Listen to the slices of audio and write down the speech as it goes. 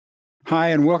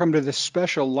Hi, and welcome to this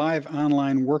special live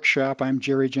online workshop. I'm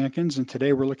Jerry Jenkins, and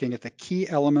today we're looking at the key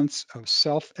elements of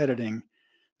self-editing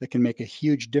that can make a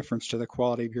huge difference to the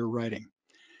quality of your writing.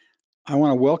 I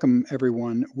want to welcome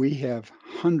everyone. We have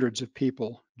hundreds of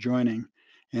people joining,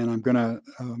 and I'm going to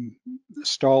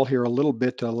stall here a little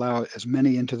bit to allow as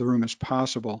many into the room as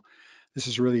possible. This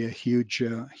is really a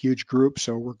huge group,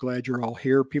 so we're glad you're all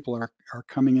here. People are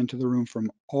coming into the room from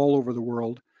all over the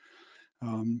world.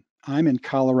 I'm in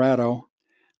Colorado.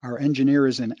 Our engineer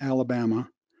is in Alabama.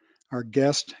 Our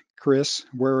guest, Chris,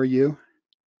 where are you?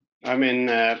 I'm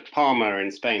in Palma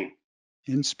in Spain.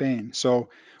 In Spain. So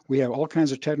we have all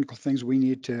kinds of technical things we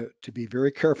need to be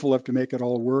very careful of to make it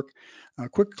all work.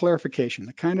 Quick clarification,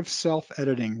 the kind of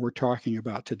self-editing we're talking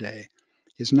about today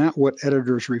is not what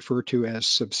editors refer to as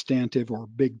substantive or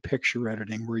big picture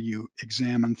editing, where you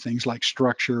examine things like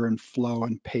structure and flow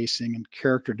and pacing and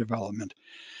character development.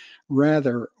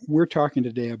 Rather, we're talking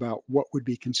today about what would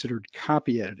be considered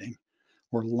copy editing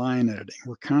or line editing.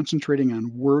 We're concentrating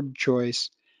on word choice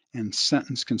and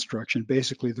sentence construction,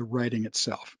 basically the writing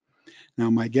itself. Now,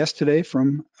 my guest today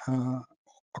from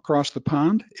across the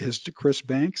pond is Chris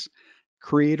Banks,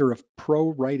 creator of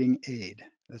ProWritingAid.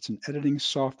 That's an editing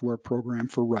software program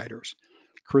for writers.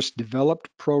 Chris developed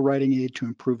ProWritingAid to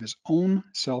improve his own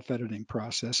self-editing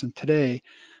process, and today,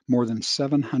 more than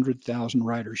 700,000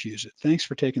 writers use it. Thanks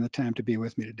for taking the time to be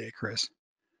with me today, Chris.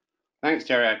 Thanks,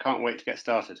 Jerry. I can't wait to get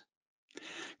started.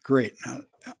 Great. Now,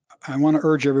 I want to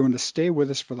urge everyone to stay with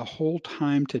us for the whole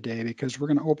time today because we're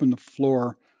going to open the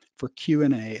floor for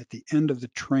Q&A at the end of the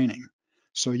training.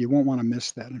 So you won't want to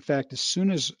miss that. In fact, as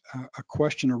soon as a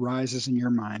question arises in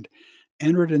your mind,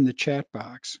 enter it in the chat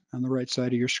box on the right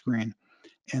side of your screen.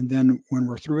 And then when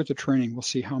we're through with the training, we'll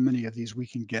see how many of these we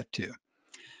can get to.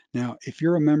 Now, if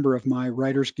you're a member of my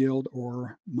Writers Guild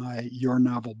or my Your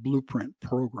Novel Blueprint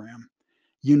program,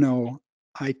 you know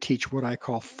I teach what I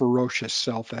call ferocious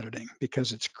self-editing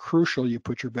because it's crucial you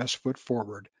put your best foot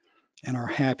forward and are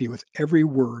happy with every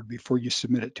word before you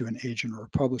submit it to an agent or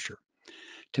a publisher.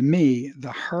 To me,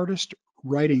 the hardest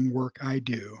writing work I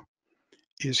do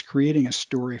is creating a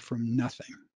story from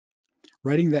nothing.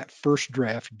 Writing that first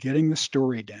draft, getting the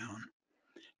story down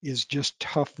is just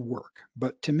tough work.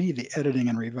 But to me, the editing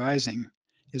and revising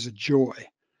is a joy.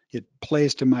 It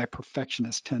plays to my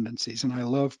perfectionist tendencies, and I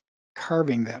love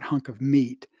carving that hunk of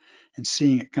meat and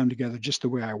seeing it come together just the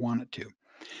way I want it to.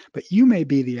 But you may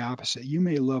be the opposite. You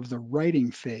may love the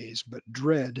writing phase, but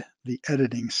dread the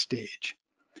editing stage.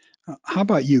 How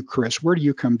about you, Chris? Where do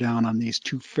you come down on these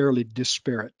two fairly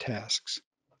disparate tasks?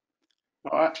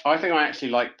 I think I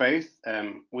actually like both.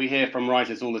 We hear from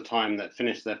writers all the time that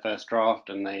finish their first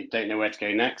draft and they don't know where to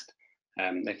go next.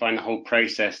 They find the whole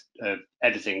process of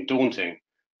editing daunting,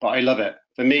 but I love it.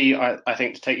 For me, I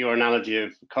think to take your analogy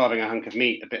of carving a hunk of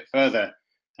meat a bit further,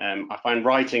 I find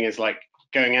writing is like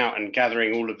going out and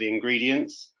gathering all of the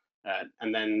ingredients.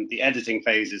 And then the editing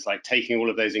phase is like taking all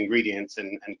of those ingredients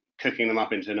and cooking them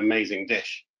up into an amazing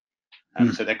dish.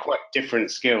 So they're quite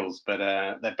different skills, but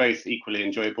they're both equally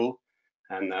enjoyable.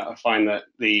 And I find that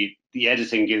the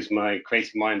editing gives my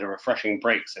creative mind a refreshing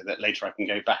break so that later I can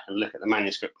go back and look at the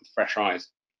manuscript with fresh eyes.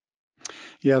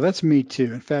 Yeah, that's me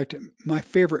too. In fact, my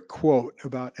favorite quote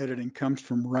about editing comes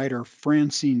from writer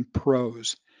Francine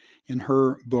Prose in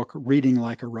her book, Reading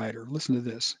Like a Writer. Listen to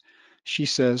this. She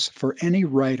says, for any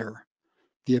writer,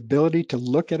 the ability to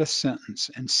look at a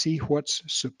sentence and see what's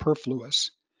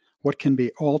superfluous, what can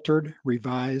be altered,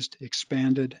 revised,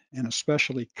 expanded, and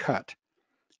especially cut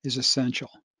is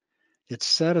essential. It's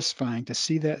satisfying to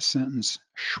see that sentence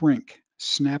shrink,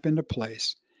 snap into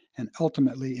place, and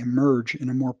ultimately emerge in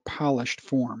a more polished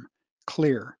form,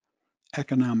 clear,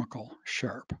 economical,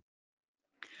 sharp.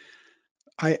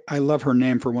 I love her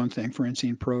name for one thing.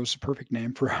 Francine Prose, perfect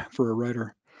name for a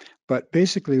writer. But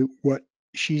basically what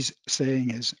she's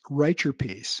saying is write your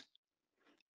piece,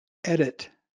 edit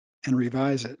and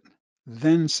revise it,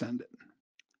 then send it.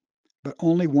 But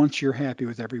only once you're happy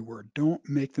with every word. Don't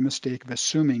make the mistake of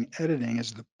assuming editing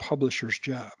is the publisher's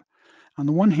job. On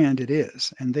the one hand, it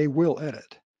is, and they will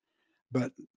edit,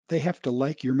 but they have to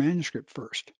like your manuscript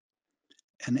first.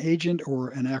 An agent or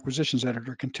an acquisitions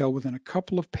editor can tell within a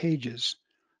couple of pages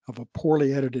of a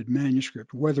poorly edited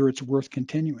manuscript whether it's worth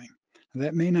continuing.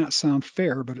 That may not sound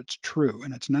fair, but it's true,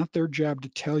 and it's not their job to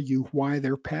tell you why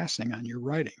they're passing on your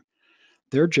writing.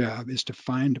 Their job is to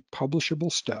find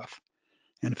publishable stuff,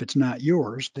 and if it's not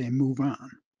yours, they move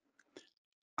on.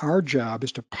 Our job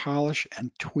is to polish and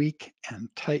tweak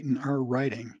and tighten our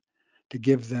writing to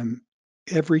give them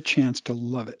every chance to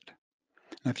love it.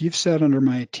 Now, if you've sat under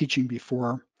my teaching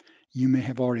before, you may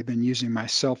have already been using my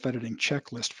self-editing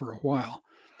checklist for a while.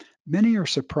 Many are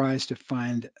surprised to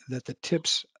find that the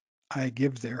tips I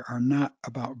give there are not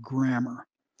about grammar.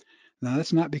 Now,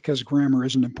 that's not because grammar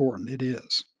isn't important, it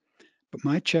is. But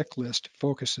my checklist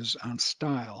focuses on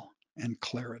style and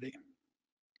clarity.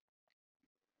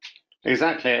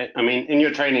 Exactly. I mean, in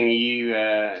your training, you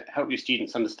help your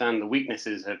students understand the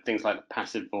weaknesses of things like the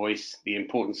passive voice, the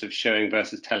importance of showing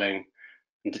versus telling,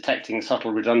 and detecting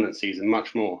subtle redundancies, and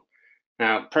much more.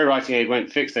 Now, ProWritingAid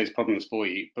won't fix those problems for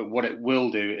you, but what it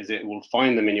will do is it will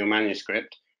find them in your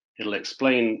manuscript, it'll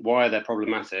explain why they're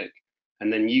problematic,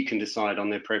 and then you can decide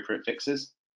on the appropriate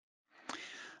fixes.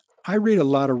 I read a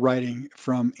lot of writing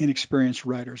from inexperienced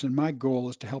writers, and my goal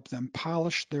is to help them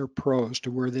polish their prose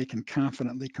to where they can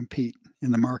confidently compete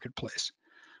in the marketplace.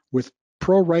 With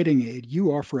ProWritingAid,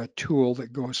 you offer a tool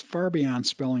that goes far beyond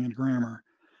spelling and grammar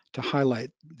to highlight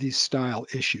these style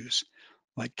issues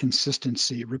like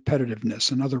consistency,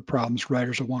 repetitiveness, and other problems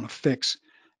writers will want to fix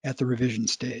at the revision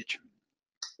stage.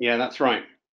 Yeah, that's right.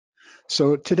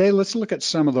 So today, let's look at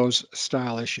some of those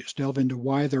style issues, delve into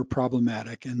why they're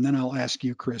problematic, and then I'll ask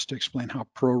you, Chris, to explain how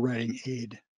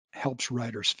ProWritingAid helps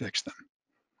writers fix them.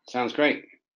 Sounds great.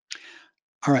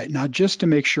 All right, now just to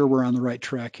make sure we're on the right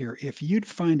track here, if you'd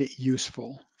find it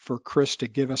useful for Chris to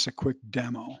give us a quick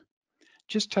demo,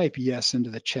 just type yes into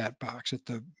the chat box at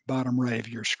the bottom right of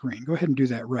your screen. Go ahead and do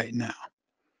that right now.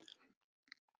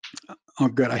 Oh,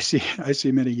 good. I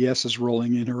see many yeses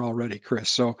rolling in here already, Chris.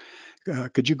 So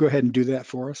could you go ahead and do that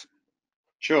for us?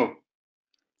 Sure.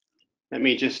 Let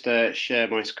me just share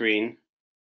my screen.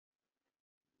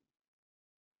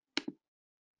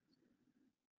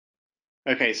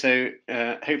 Okay, so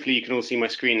hopefully you can all see my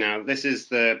screen now. This is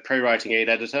the ProWritingAid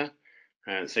editor.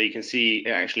 So you can see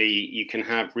actually you can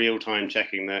have real-time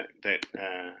checking that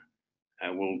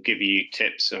will give you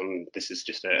tips on this is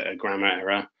just a grammar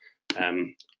error.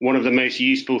 One of the most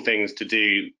useful things to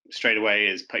do straight away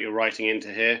is put your writing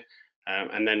into here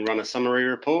and then run a summary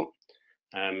report.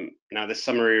 Now this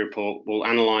summary report will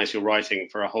analyze your writing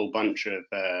for a whole bunch of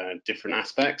different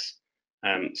aspects.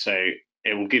 So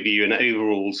it will give you an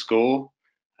overall score,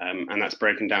 and that's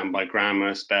broken down by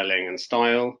grammar, spelling, and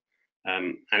style.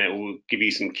 And it will give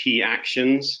you some key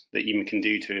actions that you can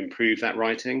do to improve that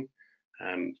writing.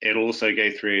 It'll also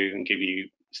go through and give you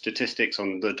statistics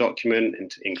on the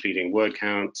document, including word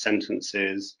count,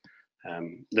 sentences,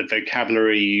 the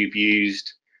vocabulary you've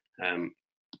used.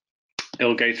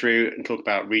 It'll go through and talk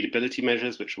about readability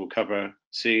measures, which we'll cover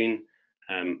soon.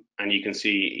 And you can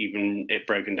see even it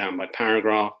broken down by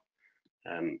paragraph.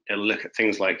 It'll look at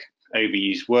things like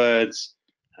overused words,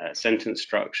 sentence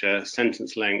structure,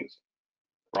 sentence length,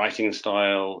 writing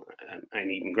style,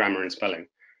 and even grammar and spelling.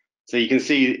 So you can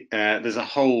see there's a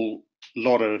whole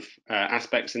lot of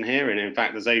aspects in here. And in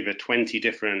fact, there's over 20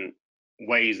 different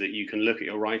ways that you can look at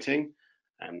your writing.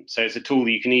 So it's a tool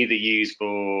that you can either use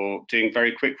for doing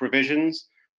very quick revisions,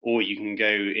 or you can go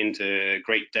into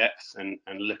great depth and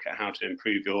look at how to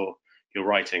improve your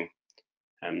writing.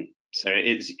 So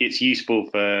it's useful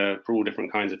for all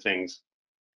different kinds of things.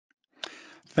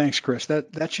 Thanks, Chris.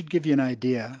 That should give you an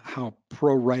idea how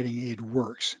ProWritingAid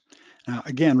works. Now,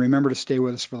 again, remember to stay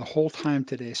with us for the whole time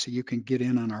today so you can get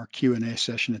in on our Q&A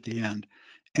session at the end.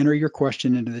 Enter your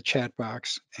question into the chat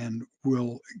box and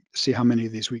we'll see how many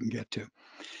of these we can get to.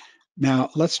 Now,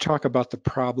 let's talk about the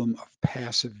problem of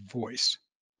passive voice.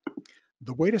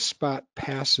 The way to spot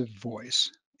passive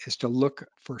voice is to look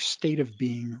for state of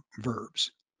being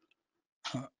verbs.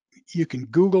 You can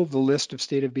Google the list of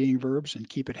state of being verbs and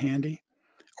keep it handy,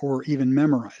 or even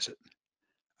memorize it.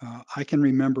 I can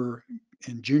remember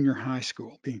in junior high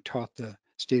school being taught the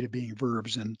state of being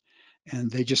verbs, and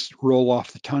they just roll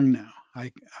off the tongue now.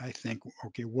 I think,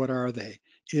 okay, what are they?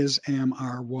 Is, am,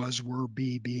 are, was, were,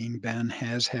 be, being, been,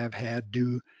 has, have, had,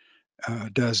 do,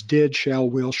 does, did, shall,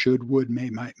 will, should, would, may,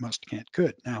 might, must, can't,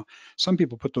 could. Now, some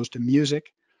people put those to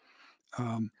music.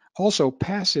 Also,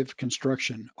 passive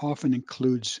construction often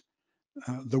includes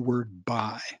the word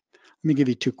by. Let me give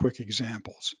you two quick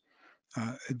examples.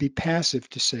 It'd be passive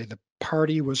to say the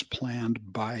party was planned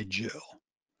by Jill.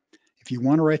 If you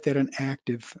want to write that in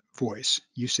active voice,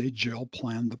 you say Jill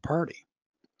planned the party.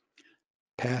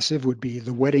 Passive would be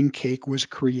the wedding cake was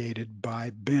created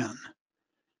by Ben.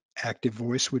 Active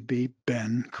voice would be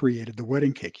Ben created the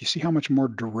wedding cake. You see how much more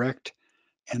direct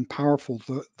and powerful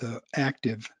the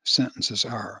active sentences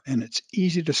are. And it's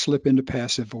easy to slip into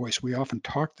passive voice. We often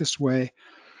talk this way,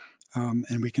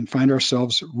 and we can find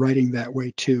ourselves writing that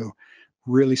way too.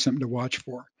 Really something to watch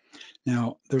for.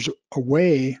 Now, there's a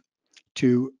way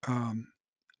to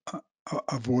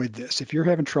avoid this. If you're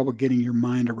having trouble getting your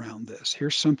mind around this,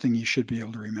 here's something you should be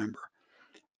able to remember.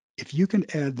 if you can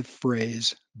add the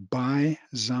phrase by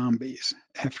zombies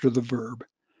after the verb,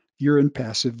 you're in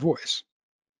passive voice.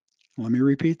 Let me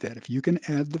repeat that. If you can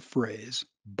add the phrase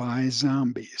by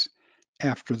zombies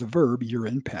after the verb, you're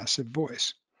in passive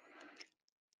voice.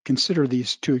 Consider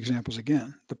these two examples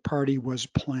again. The party was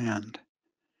planned.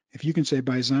 If you can say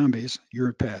by zombies, you're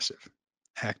in passive.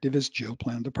 Active is Jill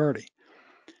planned the party.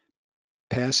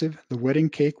 Passive, the wedding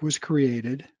cake was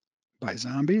created by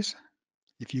zombies.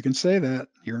 If you can say that,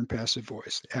 you're in passive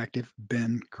voice. Active,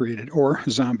 Ben created, or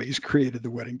zombies created the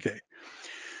wedding cake.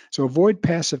 So avoid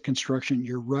passive construction.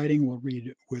 Your writing will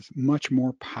read with much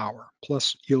more power.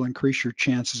 Plus, you'll increase your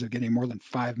chances of getting more than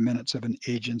 5 minutes of an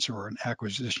agent's or an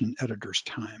acquisition editor's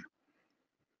time.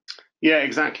 Yeah,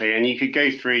 exactly. And you could go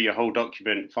through your whole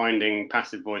document finding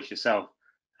passive voice yourself.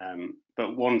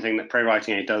 But one thing that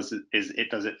ProWritingAid does is it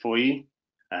does it for you.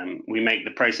 We make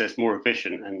the process more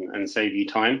efficient and save you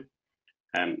time.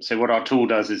 So what our tool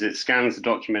does is it scans the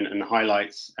document and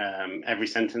highlights every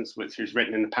sentence which is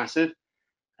written in the passive.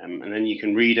 And then you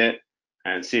can read it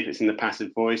and see if it's in the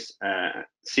passive voice,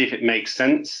 see if it makes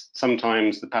sense.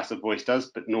 Sometimes the passive voice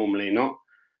does, but normally not.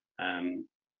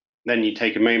 Then you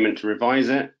take a moment to revise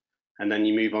it, and then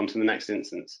you move on to the next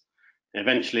instance.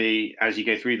 Eventually, as you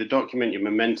go through the document, your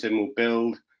momentum will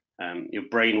build, your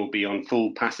brain will be on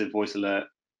full passive voice alert,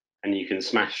 and you can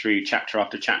smash through chapter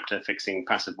after chapter, fixing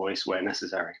passive voice where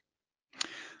necessary.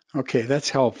 Okay, that's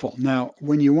helpful. Now,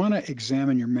 when you want to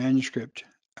examine your manuscript,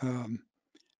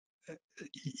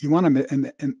 you want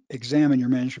to examine your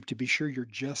manuscript to be sure you're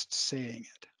just saying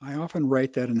it. I often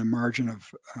write that in the margin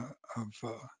of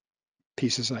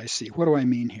pieces I see. What do I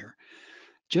mean here?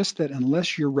 Just that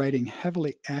unless you're writing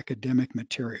heavily academic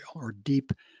material or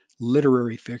deep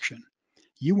literary fiction,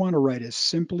 you want to write as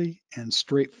simply and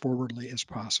straightforwardly as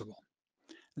possible.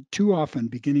 Too often,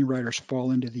 beginning writers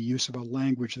fall into the use of a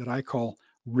language that I call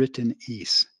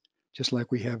written-ese, just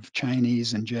like we have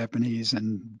Chinese and Japanese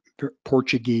and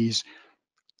Portuguese.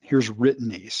 Here's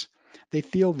written-ese. They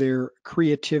feel their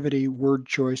creativity, word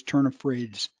choice, turn of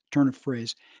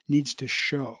phrase needs to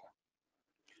show.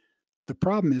 The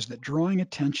problem is that drawing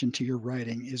attention to your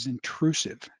writing is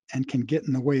intrusive and can get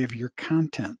in the way of your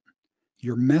content,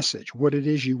 your message, what it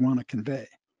is you want to convey.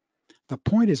 The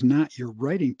point is not your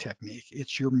writing technique,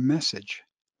 it's your message.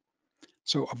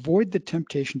 So avoid the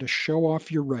temptation to show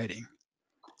off your writing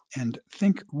and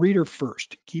think reader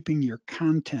first, keeping your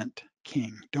content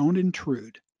king. Don't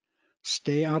intrude.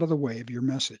 Stay out of the way of your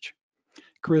message.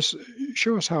 Chris,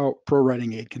 show us how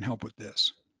ProWritingAid can help with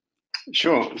this.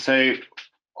 Sure. So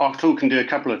our tool can do a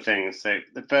couple of things. So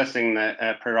the first thing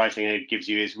that ProWritingAid gives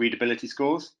you is readability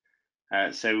scores.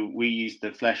 So we use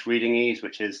the Flesch Reading Ease,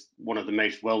 which is one of the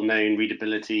most well-known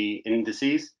readability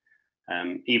indices.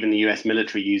 Even the US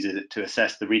military uses it to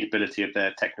assess the readability of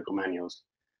their technical manuals.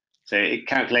 So it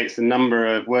calculates the number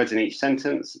of words in each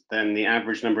sentence, then the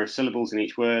average number of syllables in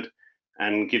each word,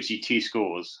 and gives you two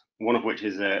scores, one of which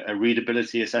is a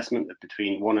readability assessment of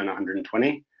between 1 and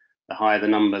 120. The higher the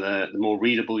number, the more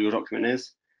readable your document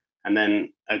is, and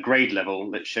then a grade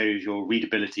level that shows your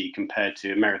readability compared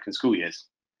to American school years.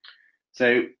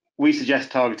 So we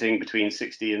suggest targeting between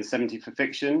 60 and 70 for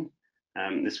fiction.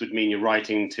 This would mean you're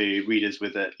writing to readers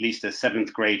with at least a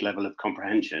 7th grade level of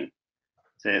comprehension.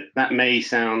 So that may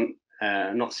sound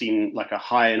not seem like a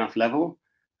high enough level,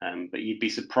 but you'd be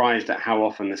surprised at how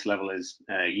often this level is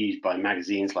used by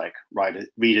magazines like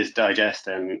Reader's Digest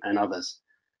and others.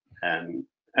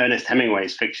 Ernest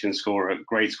Hemingway's fiction score at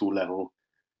grade school level.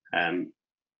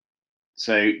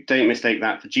 So don't mistake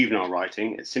that for juvenile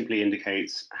writing. It simply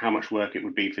indicates how much work it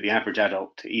would be for the average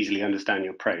adult to easily understand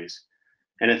your prose.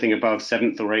 Anything above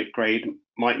 7th or 8th grade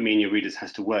might mean your readers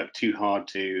has to work too hard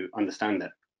to understand it.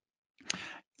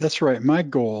 That's right. My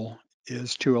goal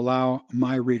is to allow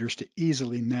my readers to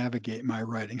easily navigate my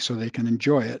writing so they can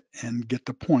enjoy it and get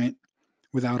the point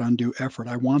without undue effort.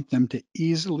 I want them to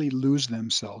easily lose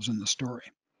themselves in the story.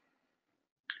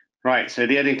 Right, so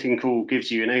the editing tool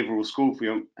gives you an overall score for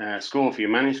your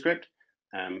manuscript,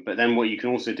 but then what you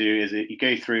can also do is you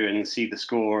go through and see the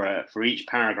score for each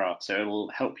paragraph, so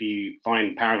it'll help you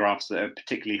find paragraphs that are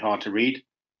particularly hard to read.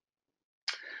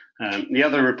 The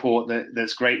other report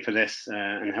that's great for this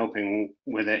and helping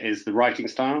with it is the writing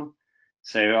style.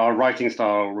 So our writing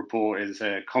style report is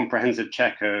a comprehensive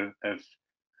check of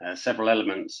several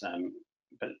elements,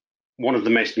 but one of the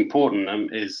most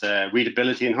important is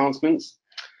readability enhancements.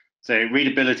 So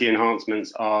readability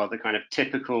enhancements are the kind of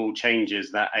typical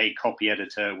changes that a copy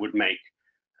editor would make.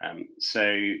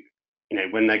 So,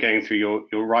 when they're going through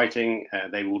your writing,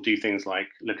 they will do things like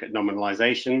look at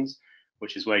nominalizations,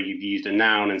 which is where you've used a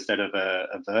noun instead of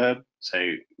a verb.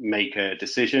 So make a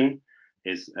decision.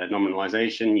 is a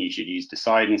nominalization. You should use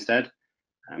decide instead.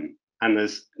 And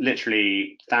there's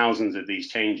literally thousands of these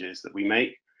changes that we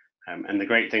make. And the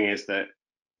great thing is that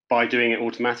by doing it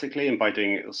automatically and by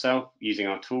doing it yourself using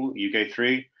our tool, you go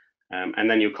through, and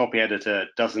then your copy editor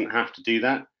doesn't have to do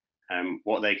that.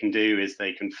 What they can do is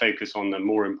they can focus on the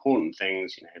more important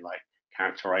things, like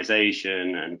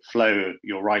characterization and flow of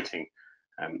your writing.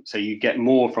 So you get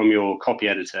more from your copy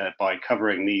editor by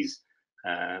covering these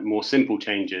more simple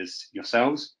changes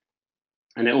yourselves.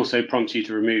 And it also prompts you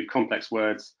to remove complex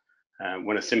words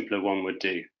when a simpler one would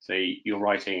do. So your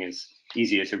writing is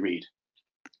easier to read.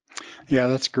 Yeah,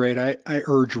 that's great. I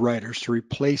urge writers to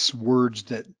replace words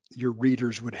that your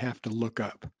readers would have to look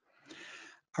up.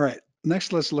 All right,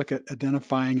 next let's look at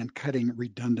identifying and cutting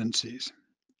redundancies.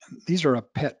 These are a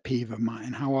pet peeve of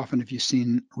mine. How often have you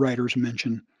seen writers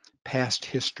mention past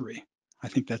history? I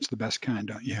think that's the best kind,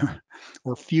 don't you?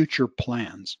 Or future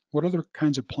plans. What other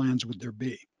kinds of plans would there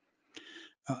be?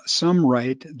 Some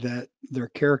write that their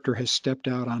character has stepped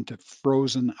out onto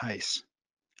frozen ice,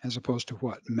 as opposed to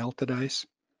what? Melted ice?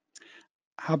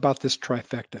 How about this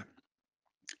trifecta?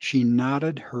 She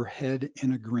nodded her head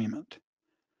in agreement.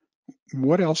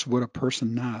 What else would a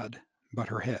person nod but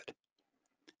her head?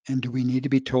 And do we need to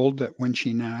be told that when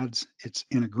she nods, it's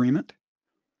in agreement?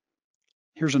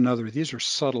 Here's another. These are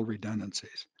subtle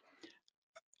redundancies.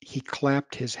 He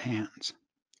clapped his hands.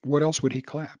 What else would he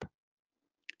clap?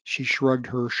 She shrugged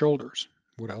her shoulders.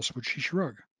 What else would she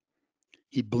shrug?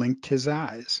 He blinked his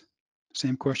eyes.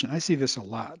 Same question. I see this a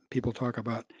lot. People talk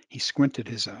about he squinted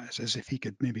his eyes as if he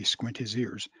could maybe squint his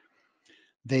ears.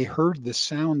 They heard the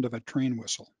sound of a train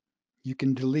whistle. You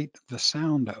can delete the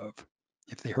sound of.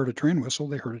 If they heard a train whistle,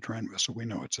 they heard a train whistle. We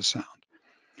know it's a sound.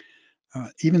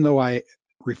 Even though I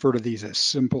refer to these as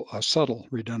subtle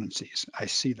redundancies, I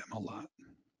see them a lot.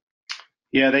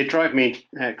 Yeah, they drive me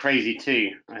crazy too.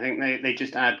 I think they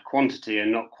just add quantity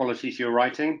and not quality to your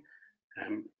writing.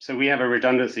 So we have a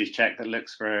redundancies check that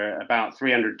looks for about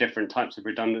 300 different types of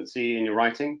redundancy in your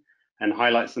writing and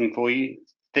highlights them for you.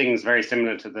 Things very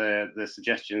similar to the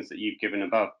suggestions that you've given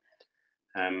above.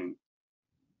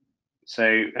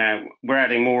 So we're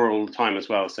adding more all the time as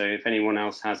well. So if anyone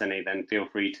else has any, then feel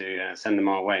free to send them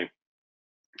our way.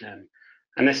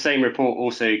 And this same report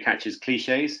also catches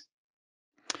cliches.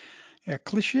 Yeah,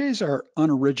 cliches are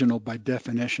unoriginal by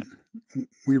definition.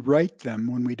 We write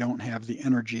them when we don't have the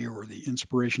energy or the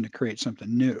inspiration to create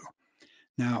something new.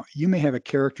 Now, you may have a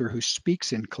character who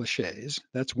speaks in cliches,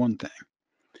 that's one thing,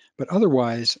 but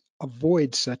otherwise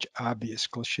avoid such obvious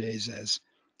cliches as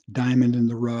diamond in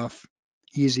the rough,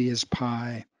 easy as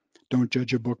pie, don't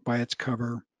judge a book by its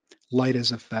cover, light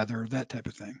as a feather, that type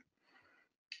of thing.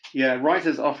 Yeah,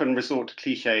 writers often resort to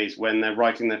cliches when they're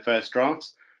writing their first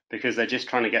drafts because they're just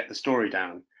trying to get the story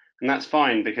down. And that's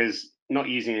fine because not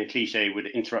using a cliche would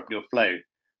interrupt your flow.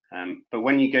 But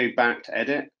when you go back to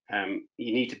edit,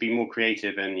 you need to be more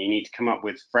creative and you need to come up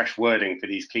with fresh wording for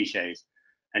these cliches.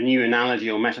 A new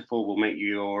analogy or metaphor will make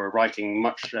your writing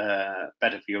much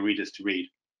better for your readers to read.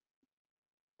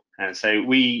 So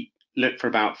we look for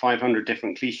about 500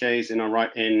 different cliches in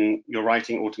your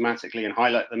writing automatically and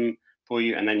highlight them for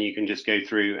you, and then you can just go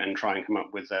through and try and come up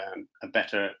with a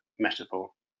better metaphor.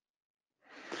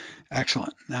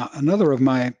 Excellent. Now, another of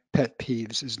my pet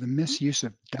peeves is the misuse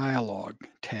of dialogue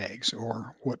tags,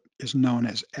 or what is known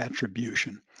as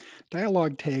attribution.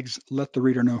 Dialogue tags let the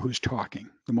reader know who's talking.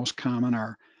 The most common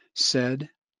are said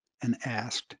and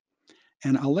asked.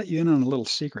 And I'll let you in on a little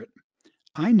secret.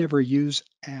 I never use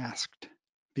asked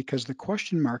because the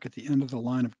question mark at the end of the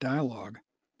line of dialogue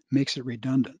makes it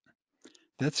redundant.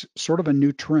 That's sort of a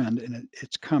new trend and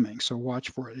it's coming, so watch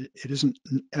for it. It isn't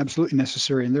absolutely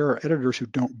necessary, and there are editors who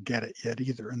don't get it yet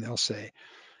either, and they'll say,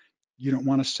 you don't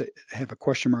want to have a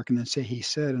question mark and then say he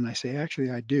said, and I say,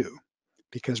 actually I do,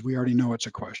 because we already know it's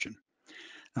a question.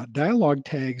 Now, dialogue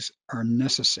tags are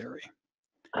necessary,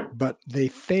 but they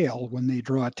fail when they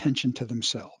draw attention to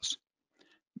themselves.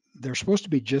 They're supposed to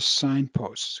be just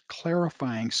signposts,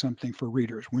 clarifying something for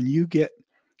readers. When you get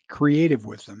creative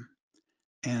with them,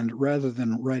 and rather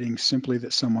than writing simply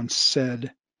that someone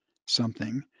said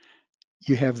something,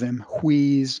 you have them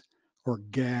wheeze or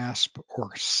gasp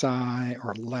or sigh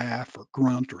or laugh or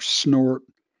grunt or snort,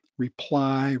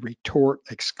 reply, retort,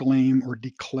 exclaim, or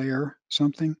declare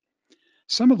something.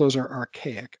 Some of those are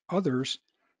archaic. Others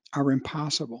are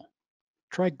impossible.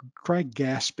 Try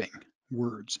gasping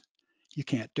words. You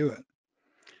can't do it.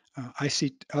 I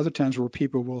see other times where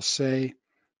people will say,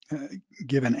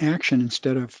 give an action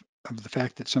instead of the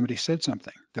fact that somebody said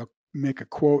something. They'll make a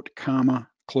quote, comma,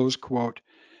 close quote,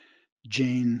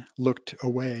 Jane looked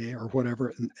away or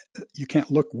whatever. You can't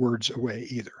look words away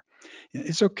either.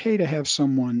 It's okay to have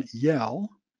someone yell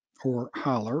or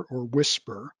holler or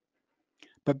whisper,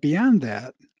 but beyond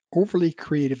that, overly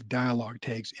creative dialogue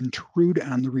tags intrude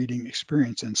on the reading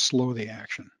experience and slow the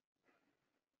action.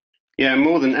 Yeah,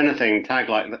 more than anything, tags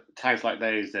like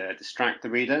those distract the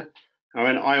reader.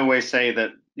 I always say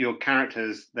that your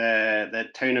characters, their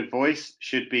tone of voice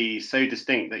should be so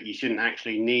distinct that you shouldn't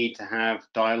actually need to have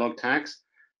dialogue tags.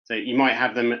 So you might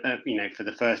have them, for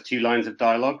the first two lines of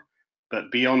dialogue,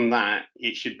 but beyond that,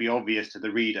 it should be obvious to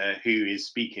the reader who is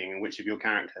speaking and which of your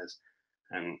characters.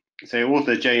 So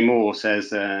author Jay Moore says,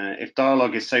 if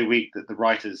dialogue is so weak that the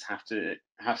writers have to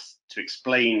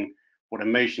explain what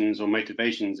emotions or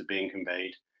motivations are being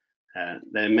conveyed,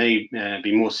 there may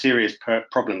be more serious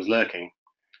problems lurking.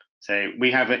 So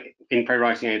we have in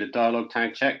ProWritingAid a dialogue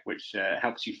tag check, which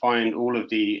helps you find all of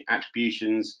the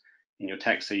attributions in your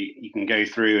text, so you can go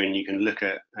through and you can look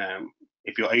at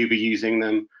if you're overusing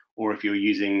them or if you're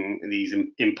using these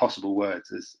impossible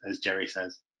words, as Jerry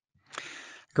says.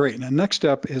 Great. Now, next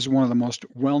up is one of the most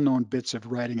well-known bits of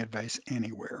writing advice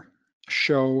anywhere: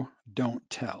 show, don't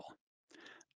tell.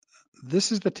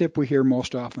 This is the tip we hear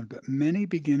most often, but many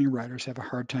beginning writers have a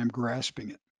hard time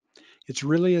grasping it. It's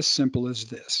really as simple as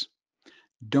this: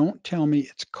 don't tell me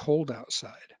it's cold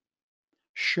outside.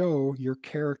 Show your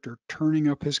character turning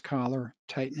up his collar,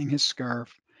 tightening his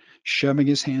scarf, shoving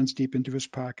his hands deep into his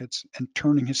pockets, and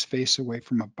turning his face away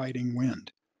from a biting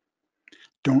wind.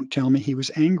 Don't tell me he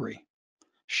was angry.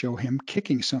 Show him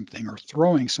kicking something or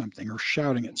throwing something or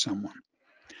shouting at someone.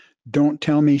 Don't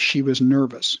tell me she was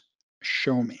nervous.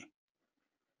 Show me.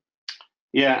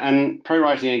 Yeah, and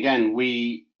ProWriting again,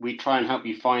 we try and help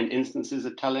you find instances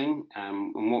of telling.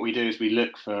 And what we do is we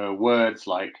look for words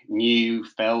like knew,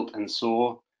 felt, and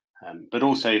saw, but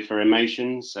also for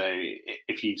emotions. So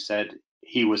if you've said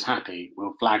he was happy,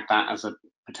 we'll flag that as a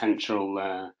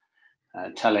potential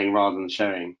telling rather than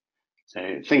showing.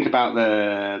 So think about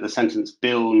the sentence,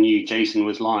 Bill knew Jason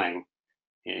was lying.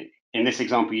 In this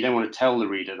example, you don't want to tell the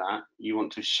reader that. You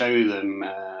want to show them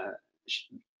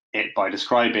it by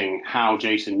describing how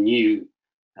Jason knew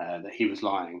that he was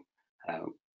lying.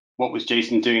 What was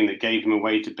Jason doing that gave him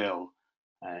away to Bill?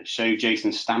 Show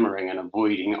Jason stammering and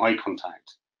avoiding eye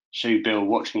contact. Show Bill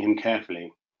watching him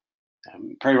carefully.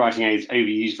 ProWritingAid's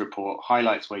overused report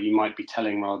highlights where you might be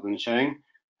telling rather than showing,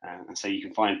 and so you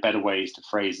can find better ways to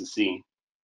phrase the scene.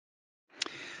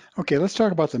 Okay, let's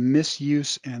talk about the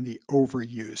misuse and the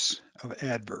overuse of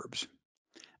adverbs.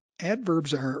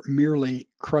 Adverbs are merely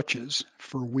crutches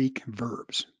for weak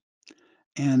verbs.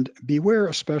 And beware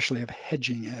especially of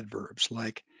hedging adverbs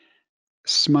like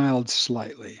smiled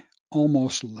slightly,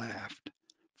 almost laughed,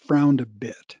 frowned a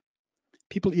bit.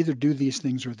 People either do these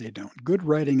things or they don't. Good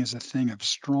writing is a thing of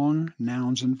strong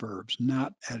nouns and verbs,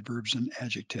 not adverbs and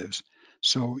adjectives.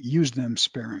 So use them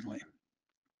sparingly.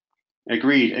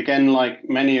 Agreed. Again, like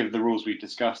many of the rules we've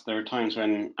discussed, there are times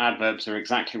when adverbs are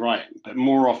exactly right, but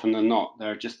more often than not,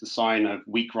 they're just a sign of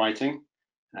weak writing.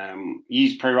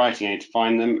 Use ProWritingAid to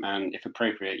find them, and if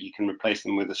appropriate, you can replace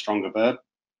them with a stronger verb.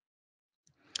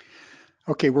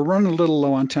 Okay, we're running a little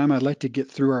low on time. I'd like to get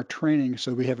through our training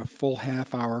so we have a full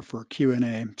half hour for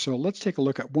Q&A. So let's take a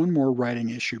look at one more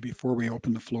writing issue before we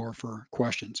open the floor for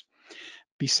questions.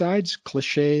 Besides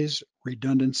cliches,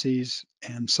 redundancies,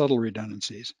 and subtle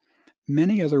redundancies,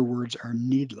 many other words are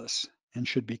needless and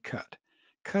should be cut.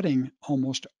 Cutting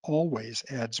almost always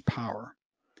adds power.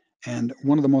 And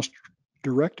one of the most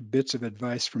direct bits of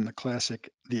advice from the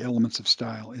classic The Elements of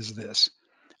Style is this: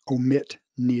 omit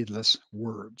needless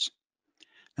words.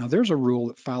 Now, there's a rule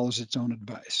that follows its own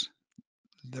advice.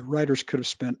 The writers could have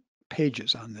spent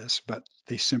pages on this, but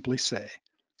they simply say,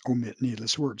 omit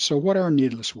needless words. So what are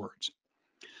needless words?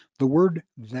 The word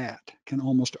that can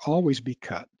almost always be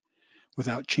cut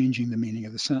without changing the meaning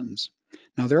of the sentence.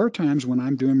 Now, there are times when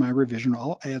I'm doing my revision,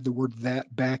 I'll add the word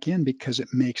that back in because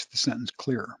it makes the sentence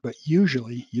clearer, but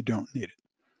usually you don't need it.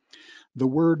 The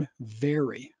word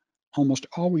very almost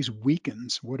always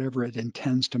weakens whatever it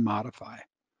intends to modify.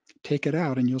 Take it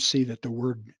out and you'll see that the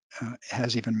word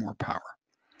has even more power.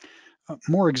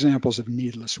 More examples of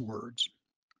needless words.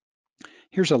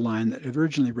 Here's a line that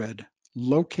originally read,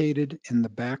 located in the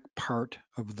back part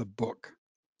of the book.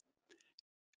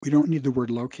 We don't need the word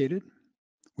located.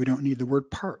 We don't need the word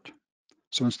part.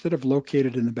 So instead of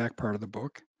located in the back part of the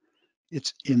book,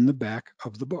 it's in the back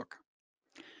of the book.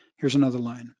 Here's another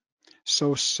line.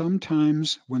 So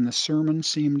sometimes when the sermon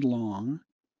seemed long,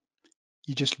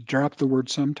 you just drop the word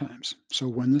sometimes. So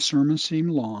when the sermon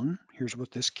seemed long, here's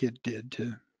what this kid did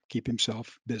to keep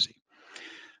himself busy.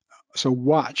 So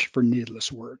watch for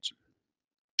needless words.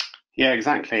 Yeah,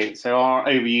 exactly. So our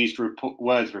overused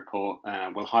words report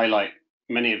will highlight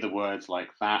many of the words like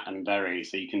that and very,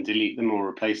 so you can delete them or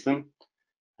replace them.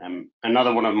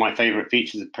 Another one of my favorite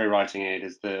features of ProWritingAid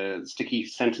is the sticky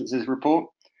sentences report.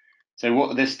 So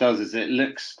what this does is it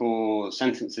looks for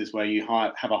sentences where you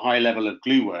have a high level of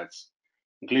glue words.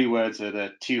 Glue words are the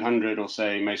 200 or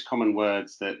so most common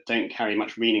words that don't carry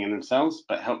much meaning in themselves,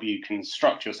 but help you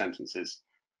construct your sentences.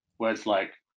 Words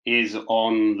like is,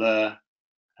 on, the,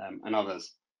 and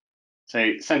others.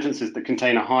 So sentences that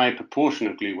contain a high proportion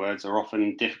of glue words are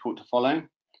often difficult to follow.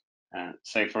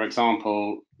 So for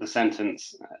example, the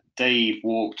sentence, Dave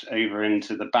walked over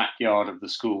into the backyard of the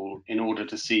school in order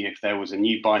to see if there was a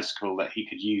new bicycle that he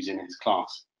could use in his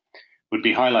class, would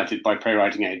be highlighted by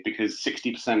ProWritingAid because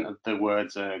 60% of the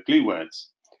words are glue words.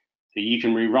 So you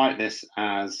can rewrite this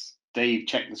as Dave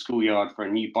checked the schoolyard for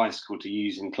a new bicycle to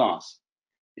use in class.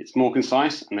 It's more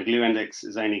concise and the glue index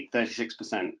is only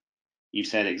 36%. You've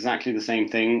said exactly the same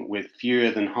thing with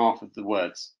fewer than half of the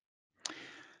words.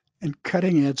 And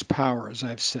cutting adds power, as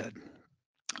I've said.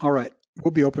 All right,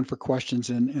 we'll be open for questions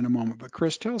in a moment, but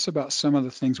Chris, tell us about some of the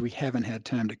things we haven't had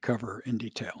time to cover in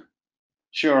detail.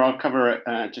 Sure, I'll cover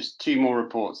just two more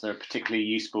reports that are particularly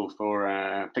useful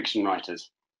for fiction writers.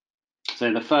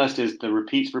 So the first is the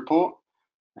repeats report.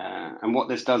 And what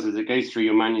this does is it goes through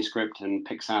your manuscript and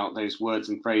picks out those words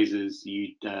and phrases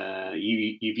you've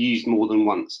used more than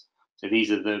once. So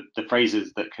these are the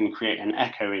phrases that can create an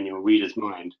echo in your reader's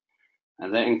mind.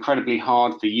 And they're incredibly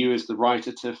hard for you as the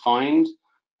writer to find.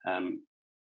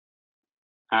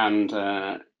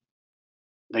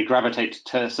 They gravitate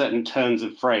to certain turns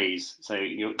of phrase. So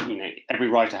every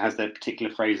writer has their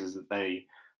particular phrases that they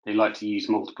like to use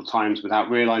multiple times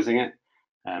without realizing it.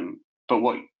 But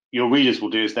what your readers will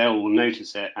do is they'll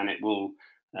notice it and it will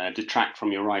detract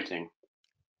from your writing.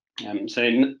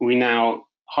 So we now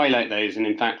highlight those, and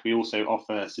in fact we also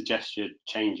offer suggested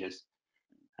changes.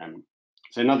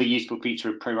 So another useful feature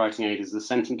of ProWritingAid is the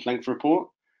sentence length report.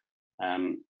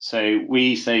 So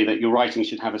we say that your writing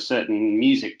should have a certain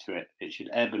music to it. It should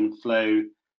ebb and flow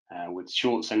with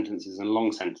short sentences and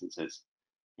long sentences.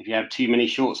 If you have too many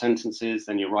short sentences,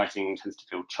 then your writing tends to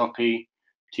feel choppy.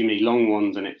 Too many long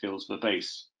ones and it feels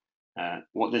verbose.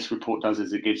 What this report does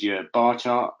is it gives you a bar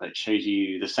chart that shows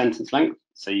you the sentence length,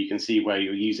 so you can see where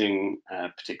you're using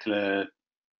particular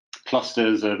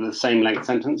clusters of the same length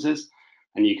sentences,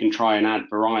 and you can try and add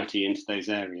variety into those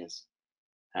areas.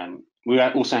 We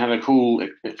also have a cool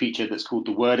feature that's called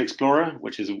the Word Explorer,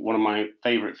 which is one of my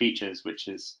favorite features, which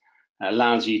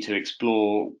allows you to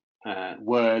explore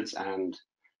words and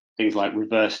things like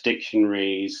reverse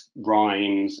dictionaries,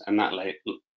 rhymes, and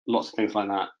lots of things like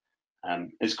that.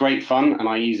 It's great fun, and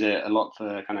I use it a lot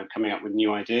for kind of coming up with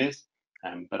new ideas,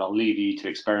 but I'll leave you to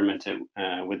experiment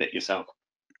with it yourself.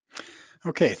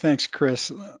 Okay, thanks,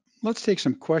 Chris. Let's take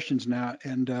some questions now,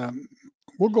 and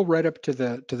we'll go right up to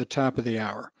the top of the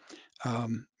hour.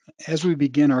 As we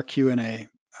begin our Q&A,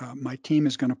 my team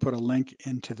is going to put a link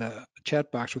into the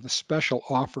chat box with a special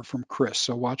offer from Chris,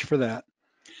 so watch for that.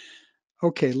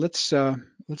 Okay, let's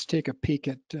take a peek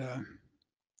at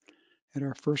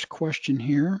our first question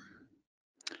here.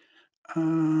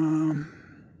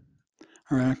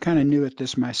 All right, I'm kind of new at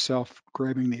this myself,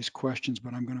 grabbing these questions,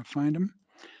 but I'm going to find them.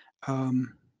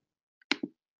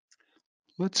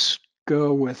 Let's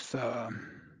go with,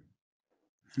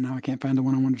 now I can't find the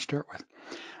one I wanted to start with.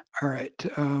 All right.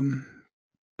 All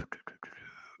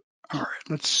right,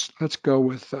 let's go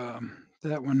with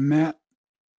that one. Matt,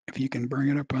 if you can bring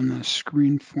it up on the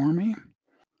screen for me.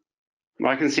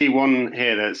 Well, I can see one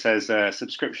here that says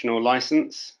subscription or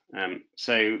license.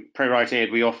 So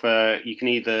ProWritingAid, we offer, you can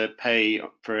either pay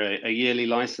for a yearly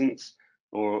license,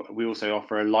 or we also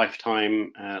offer a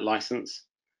lifetime license.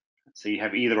 So you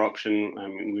have either option.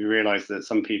 We realize that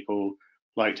some people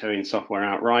like to own software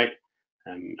outright,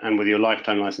 and with your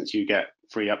lifetime license, you get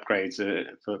free upgrades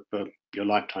for your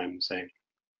lifetime. So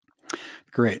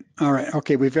great. All right.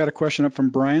 Okay, we've got a question up from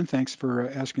Brian. Thanks for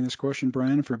asking this question,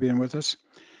 Brian, and for being with us.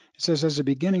 It says, as a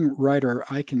beginning writer,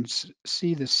 I can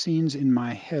see the scenes in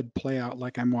my head play out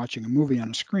like I'm watching a movie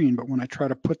on a screen, but when I try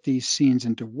to put these scenes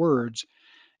into words,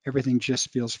 everything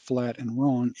just feels flat and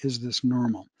wrong. Is this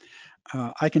normal?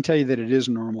 I can tell you that it is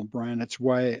normal, Brian. That's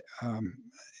why,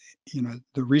 the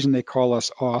reason they call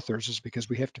us authors is because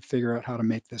we have to figure out how to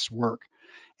make this work,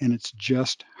 and it's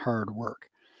just hard work.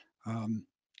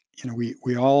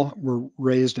 We all were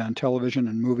raised on television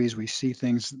and movies. We see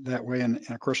things that way, and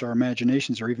of course, our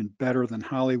imaginations are even better than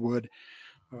Hollywood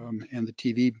and the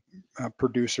TV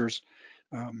producers.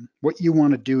 What you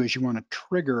want to do is you want to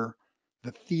trigger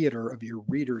the theater of your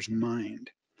reader's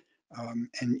mind.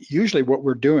 And usually what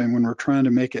we're doing when we're trying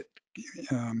to make it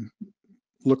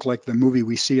look like the movie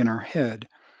we see in our head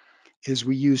is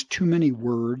we use too many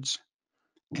words,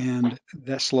 and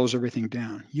that slows everything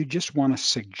down. You just want to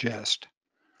suggest.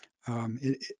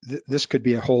 This could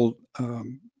be a whole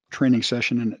training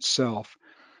session in itself,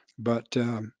 but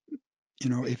you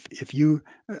know, if you,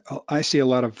 I see a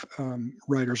lot of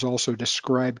writers also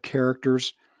describe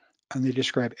characters, and they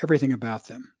describe everything about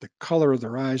them: the color of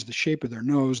their eyes, the shape of their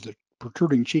nose, the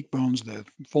protruding cheekbones, the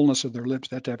fullness of their lips,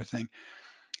 that type of thing.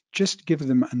 Just give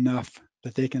them enough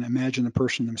that they can imagine the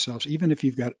person themselves. Even if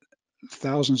you've got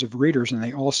thousands of readers and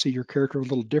they all see your character a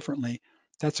little differently,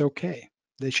 that's okay.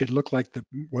 They should look like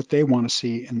what they want to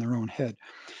see in their own head.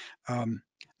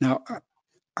 Now,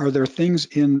 are there things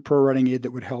in ProWritingAid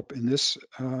that would help in this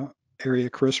area,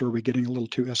 Chris, or are we getting a little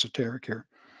too esoteric here?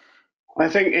 I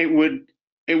think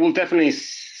it will definitely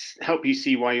help you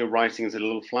see why your writing is a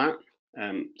little flat.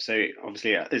 So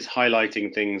obviously it's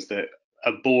highlighting things that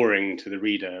are boring to the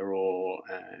reader, or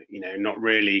not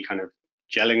really kind of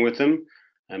gelling with them.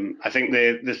 I think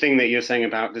the thing that you're saying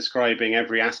about describing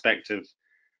every aspect of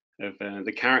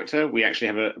the character, we actually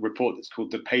have a report that's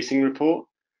called the pacing report,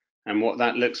 and what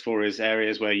that looks for is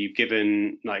areas where you've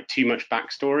given like too much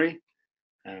backstory.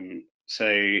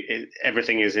 So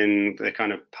everything is in the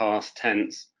kind of past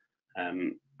tense,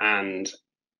 and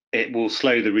it will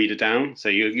slow the reader down. So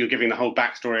you're giving the whole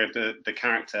backstory of the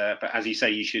character, but as you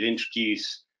say, you should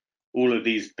introduce all of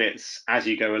these bits as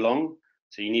you go along.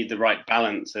 So you need the right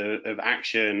balance of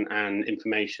action and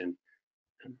information.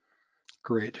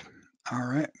 Great. All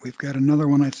right, we've got another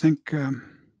one, I think,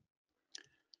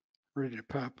 ready to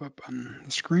pop up on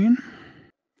the screen.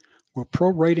 Will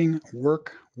ProWriting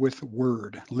work with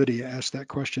Word? Lydia asked that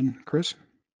question, Chris.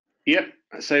 Yep.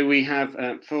 So we have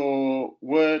for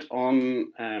Word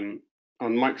on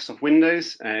Microsoft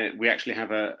Windows, we actually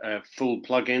have a full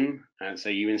plugin. So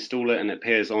you install it and it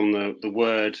appears on the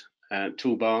Word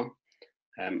toolbar,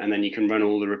 and then you can run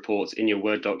all the reports in your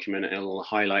Word document. It'll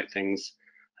highlight things.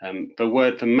 For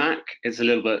Word for Mac, it's a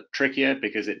little bit trickier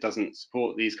because it doesn't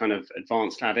support these kind of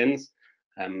advanced add-ins.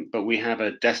 But we have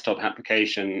a desktop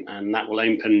application, and that will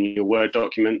open your Word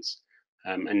documents.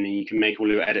 And then you can make all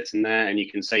your edits in there, and you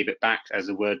can save it back as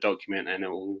a Word document, and it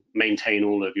will maintain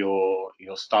all of your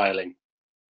styling.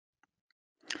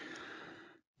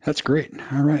 That's great.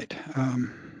 All right. Let's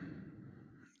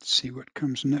see what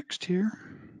comes next here.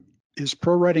 Is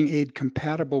ProWritingAid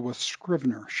compatible with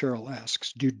Scrivener? Cheryl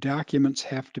asks. Do documents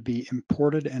have to be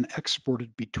imported and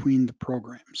exported between the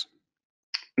programs?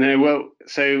 No, well,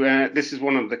 so this is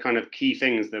one of the kind of key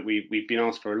things that we've been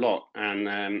asked for a lot.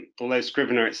 And although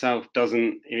Scrivener itself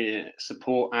doesn't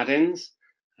support add-ins,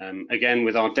 again,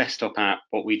 with our desktop app,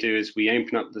 what we do is we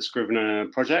open up the Scrivener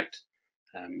project,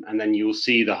 and then you'll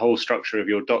see the whole structure of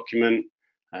your document,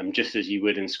 just as you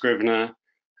would in Scrivener.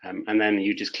 And then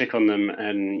you just click on them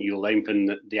and you'll open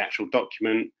the actual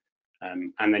document.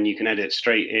 And then you can edit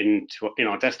straight in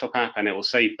our desktop app, and it will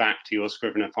save back to your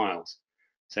Scrivener files.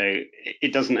 So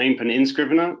it doesn't open in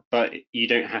Scrivener, but you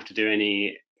don't have to do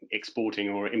any exporting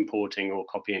or importing or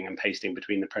copying and pasting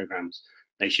between the programs.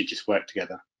 They should just work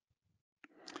together.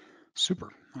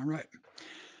 Super. All right.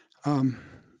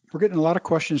 We're getting a lot of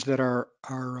questions that are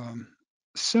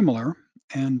similar,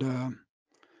 and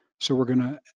so we're going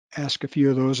to ask a few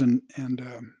of those and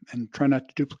try not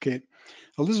to duplicate.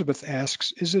 Elizabeth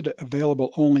asks, is it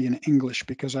available only in English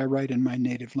because I write in my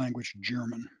native language,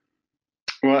 German?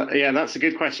 Well, yeah, that's a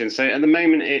good question. So at the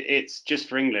moment, it's just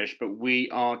for English, but we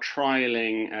are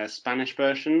trialing a Spanish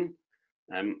version.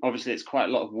 Obviously, it's quite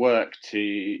a lot of work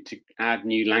to add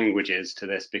new languages to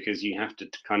this, because you have to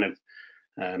kind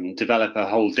of develop a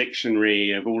whole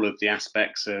dictionary of all of the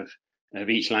aspects of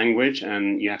each language,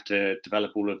 and you have to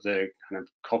develop all of the kind of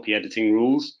copy editing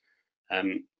rules.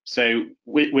 So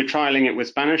we're trialing it with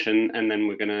Spanish, and then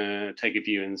we're going to take a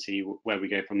view and see where we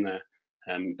go from there.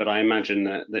 But I imagine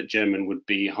that German would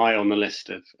be high on the list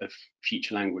of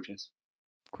future languages.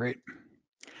 Great.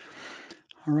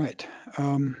 All right.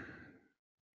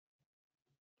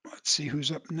 Let's see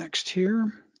who's up next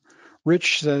here.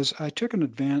 Rich says, I took an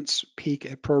advance peek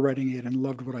at ProWritingAid and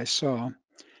loved what I saw.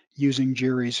 Using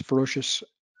Jerry's ferocious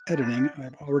editing,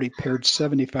 I've already pared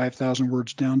 75,000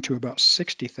 words down to about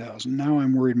 60,000. Now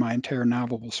I'm worried my entire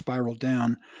novel will spiral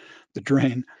down the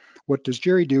drain. What does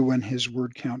Jerry do when his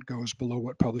word count goes below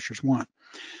what publishers want?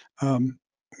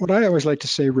 What I always like to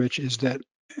say, Rich, is that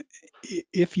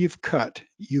if you've cut,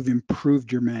 you've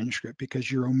improved your manuscript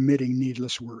because you're omitting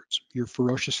needless words. You're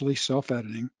ferociously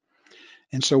self-editing.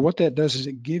 And so what that does is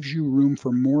it gives you room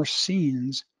for more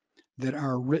scenes that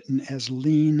are written as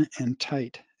lean and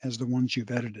tight as the ones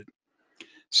you've edited.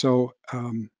 So,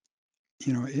 you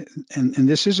know, and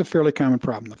this is a fairly common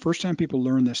problem. The first time people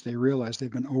learn this, they realize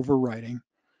they've been overwriting,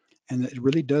 and it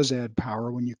really does add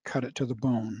power when you cut it to the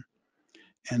bone.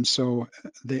 And so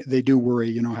they do worry,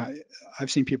 you know,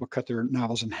 I've seen people cut their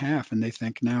novels in half and they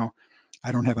think, now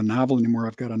I don't have a novel anymore,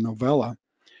 I've got a novella.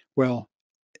 Well,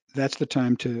 that's the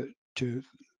time to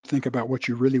think about what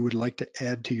you really would like to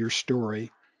add to your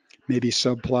story, maybe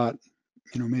subplot,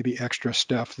 you know, maybe extra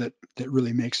stuff that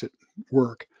really makes it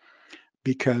work,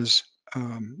 because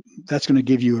that's going to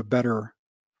give you a better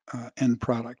end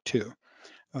product too.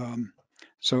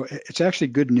 So it's actually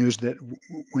good news that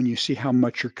when you see how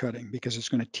much you're cutting, because it's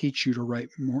going to teach you to write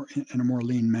more in a more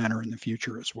lean manner in the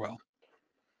future as well.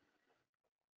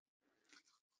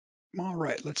 All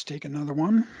right, let's take another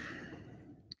one.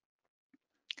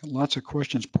 Got lots of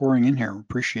questions pouring in here.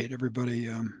 Appreciate everybody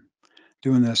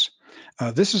doing this.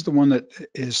 This is the one that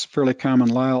is fairly common.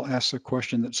 Lyle asks a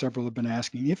question that several have been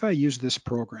asking. If I use this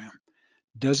program,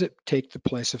 does it take the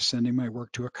place of sending my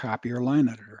work to a copy or line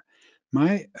editor?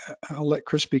 I'll let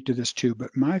Chris speak to this too,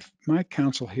 but my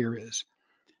counsel here is,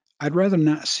 I'd rather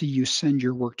not see you send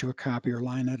your work to a copy or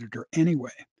line editor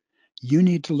anyway. You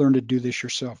need to learn to do this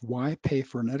yourself. Why pay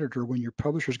for an editor when your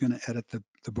publisher is going to edit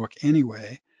the book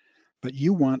anyway? But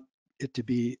you want it to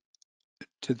be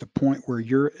to the point where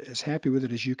you're as happy with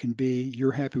it as you can be.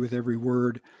 You're happy with every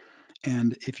word.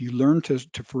 And if you learn to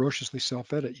ferociously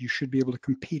self-edit, you should be able to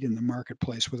compete in the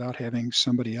marketplace without having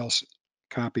somebody else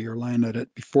copy or line edit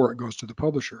before it goes to the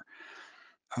publisher.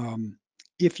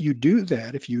 If you do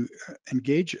that, if you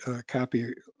engage a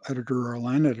copy editor or a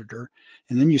line editor,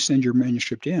 and then you send your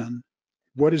manuscript in,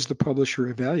 what is the publisher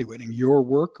evaluating, your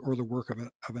work or the work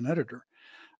of an editor?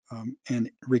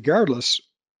 And regardless,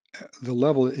 the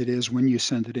level it is when you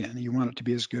send it in, you want it to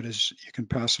be as good as you can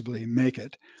possibly make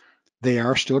it. They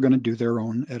are still going to do their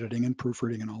own editing and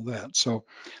proofreading and all that. So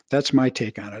that's my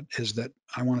take on it, is that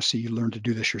I want to see you learn to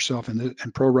do this yourself. And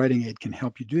ProWritingAid can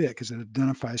help you do that because it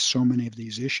identifies so many of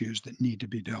these issues that need to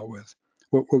be dealt with.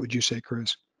 What would you say,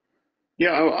 Chris?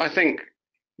 Yeah, I think,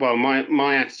 well,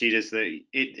 my attitude is that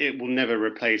it will never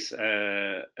replace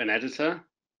an editor,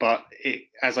 but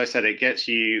as I said, it gets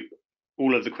you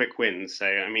all of the quick wins. So,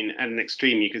 I mean, at an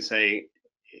extreme, you could say,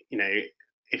 you know,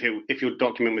 if your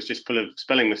document was just full of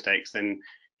spelling mistakes, then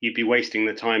you'd be wasting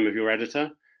the time of your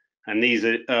editor. And these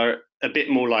are a bit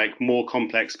more like more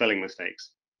complex spelling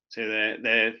mistakes. So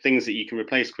they're things that you can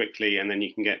replace quickly, and then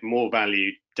you can get more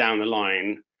value down the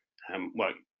line.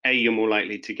 Well, you're more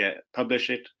likely to get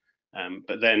published,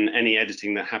 but then any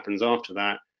editing that happens after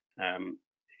that,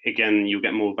 again, you'll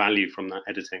get more value from that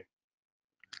editing.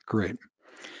 Great.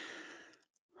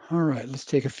 All right, let's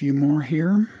take a few more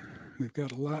here. We've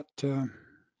got a lot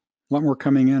more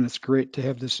coming in. It's great to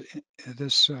have this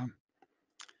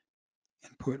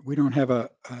input. We don't have a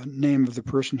name of the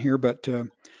person here, but the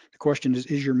question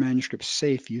is your manuscript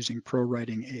safe using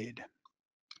ProWritingAid?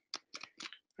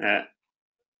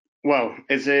 Well,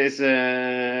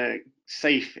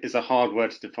 safe is a hard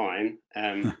word to define,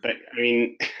 but I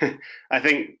mean, I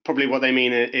think probably what they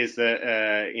mean is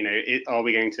that you know, are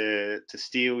we going to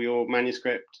steal your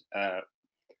manuscript?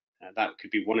 That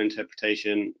could be one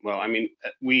interpretation. Well, I mean,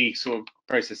 we sort of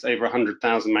process over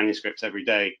 100,000 manuscripts every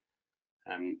day,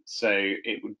 so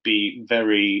it would be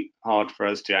very hard for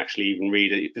us to actually even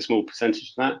read a small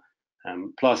percentage of that.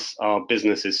 Plus, our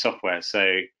business is software, so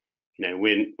you know,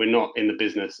 we're not in the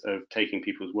business of taking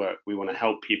people's work. We want to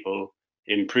help people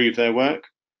improve their work.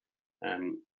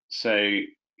 So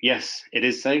yes, it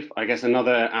is safe. I guess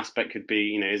another aspect could be,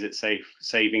 you know, is it safe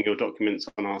saving your documents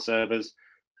on our servers?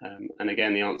 And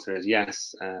again, the answer is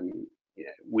yes.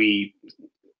 Yeah, we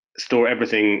store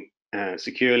everything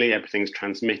securely. Everything's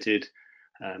transmitted,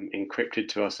 encrypted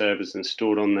to our servers and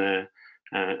stored on there.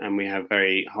 And we have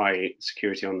very high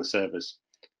security on the servers.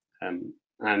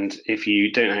 And if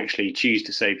you don't actually choose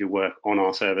to save your work on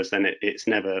our servers, then it's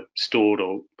never stored,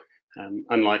 or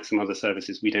unlike some other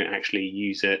services, we don't actually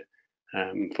use it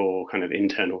for kind of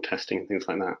internal testing and things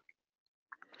like that.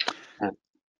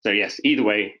 So yes, either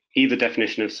way, either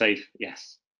definition of safe,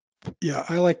 yes. Yeah,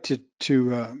 I like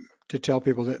to tell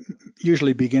people that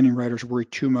usually beginning writers worry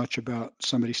too much about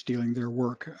somebody stealing their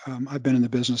work. I've been in the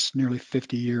business nearly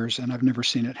 50 years and I've never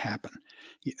seen it happen.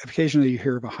 Occasionally you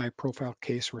hear of a high-profile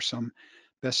case where some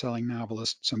best-selling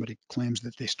novelist, somebody claims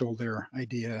that they stole their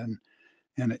idea,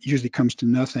 and it usually comes to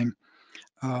nothing.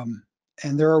 And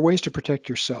there are ways to protect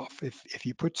yourself. If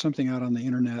you put something out on the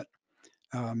internet,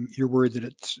 you're worried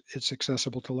that it's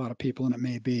accessible to a lot of people, and it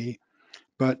may be.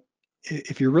 But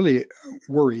if you're really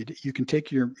worried, you can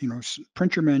take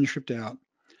print your manuscript out,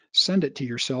 send it to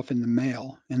yourself in the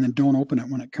mail, and then don't open it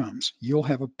when it comes. You'll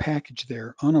have a package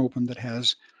there unopened that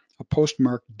has a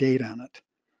postmarked date on it.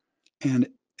 And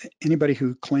anybody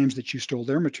who claims that you stole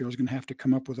their material is going to have to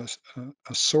come up with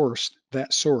a source,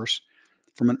 that source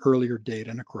from an earlier date.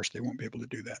 And of course, they won't be able to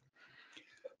do that.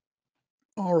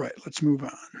 All right, let's move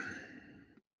on.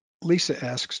 Lisa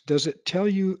asks, does it tell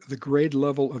you the grade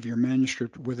level of your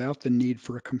manuscript without the need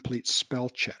for a complete spell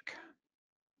check?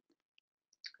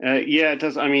 Yeah, it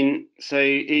does. I mean, so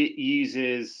it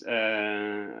uses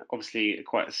obviously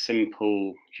quite a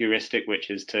simple heuristic, which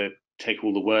is to take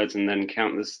all the words and then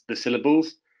count the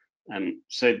syllables.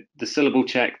 So the syllable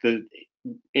check, in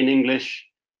English,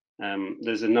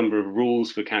 there's a number of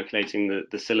rules for calculating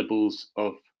the syllables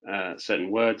of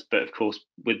certain words, but of course,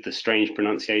 with the strange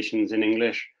pronunciations in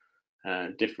English,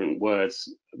 different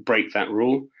words break that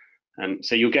rule.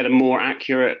 So you'll get a more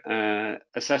accurate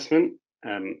assessment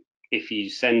if you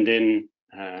send in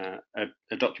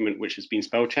a document which has been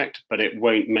spell checked, but it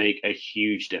won't make a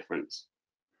huge difference.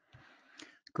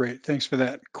 Great, thanks for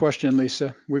that question,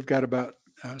 Lisa. We've got about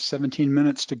 17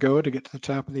 minutes to go to get to the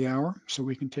top of the hour, so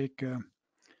we can take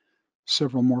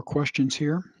several more questions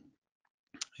here.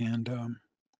 And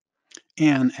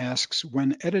Anne asks,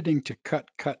 when editing to cut,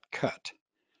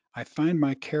 I find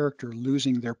my character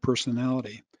losing their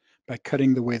personality by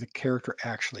cutting the way the character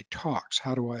actually talks.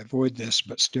 How do I avoid this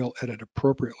but still edit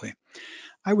appropriately?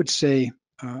 I would say,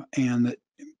 Anne, that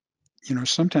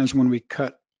sometimes when we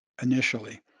cut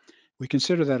initially, we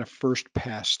consider that a first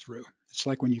pass through. It's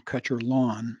like when you cut your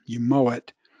lawn, you mow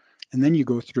it, and then you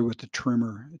go through with the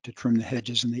trimmer to trim the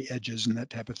hedges and the edges and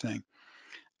that type of thing.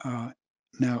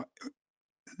 Now,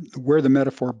 where the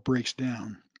metaphor breaks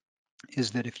down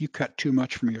is that if you cut too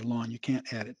much from your lawn, you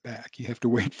can't add it back. You have to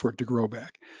wait for it to grow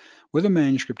back. With a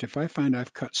manuscript, if I find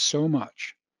I've cut so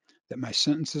much that my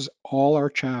sentences all are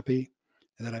choppy,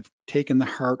 that I've taken the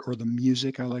heart or the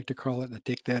music, I like to call it, I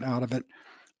take that out of it,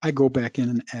 I go back in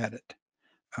and add it.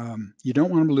 You don't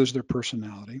want them to lose their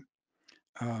personality.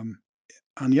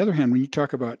 On the other hand, when you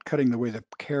talk about cutting the way the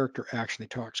character actually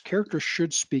talks, characters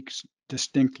should speak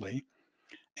distinctly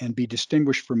and be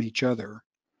distinguished from each other.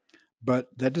 But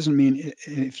that doesn't mean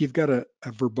if you've got a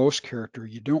verbose character,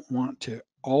 you don't want to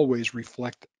always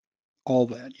reflect all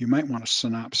that. You might want to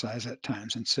synopsize at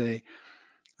times and say,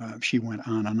 she went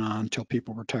on and on until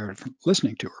people were tired of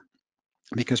listening to her,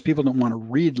 because people don't want to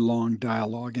read long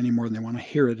dialogue any more than they want to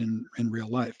hear it in real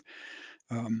life.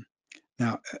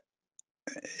 Now,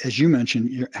 as you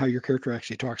mentioned, how your character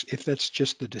actually talks, if that's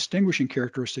just the distinguishing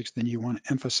characteristics, then you want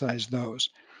to emphasize those.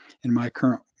 In my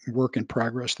current work in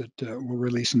progress that will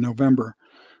release in November,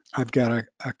 I've got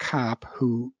a cop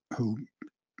who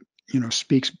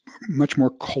speaks much more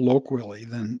colloquially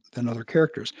than other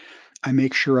characters. I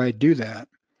make sure I do that,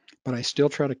 but I still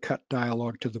try to cut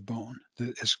dialogue to the bone.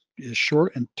 As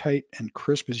short and tight and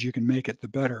crisp as you can make it, the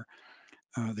better.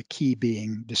 The key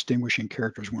being distinguishing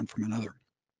characters one from another.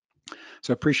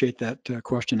 So I appreciate that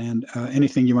question. And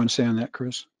anything you want to say on that,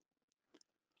 Chris?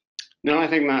 No, I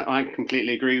think that I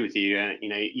completely agree with you.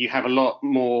 You have a lot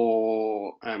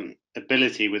more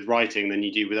ability with writing than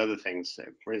you do with other things. So,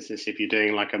 for instance, if you're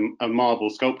doing like a marble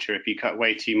sculpture, if you cut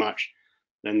way too much,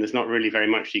 then there's not really very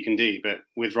much you can do. But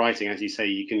with writing, as you say,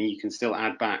 you can still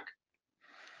add back.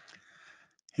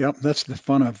 Yep, that's the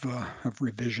fun of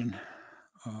revision.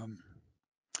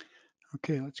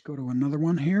 Okay, let's go to another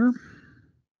one here.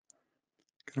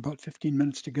 Got about 15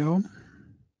 minutes to go.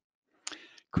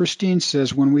 Christine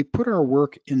says, when we put our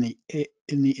work in the aid,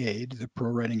 the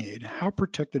ProWritingAid, how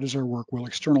protected is our work? Will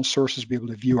external sources be able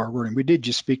to view our wording? We did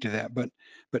just speak to that, but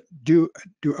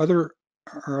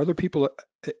are other people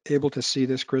able to see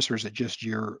this, Chris, or is it just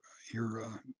your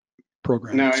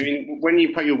program? No, I mean, when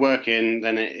you put your work in,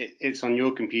 then it's on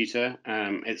your computer.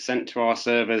 It's sent to our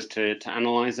servers to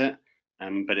analyze it,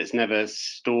 but it's never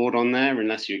stored on there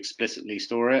unless you explicitly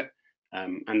store it.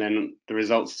 And then the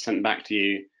results are sent back to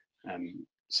you.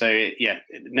 So yeah,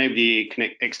 nobody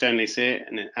can externally see it.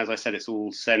 And as I said, it's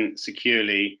all sent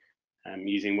securely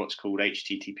using what's called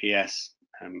HTTPS,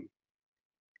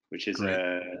 which is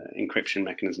an encryption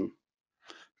mechanism.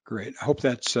 Great. I hope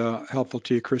that's helpful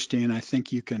to you, Christine. I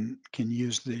think you can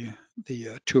use the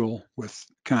tool with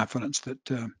confidence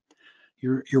that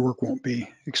your work won't be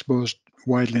exposed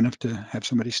widely enough to have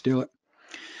somebody steal it.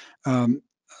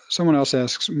 Someone else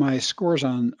asks, my scores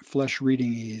on flesh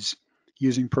reading ease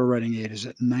using ProWritingAid is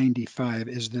at 95.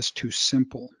 Is this too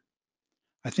simple?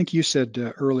 I think you said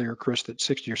earlier, Chris, that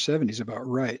 60 or 70 is about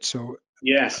right. So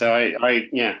yeah, so I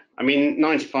mean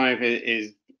 95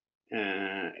 is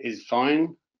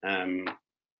fine. Again,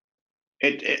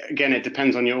 it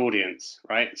depends on your audience,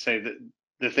 right? So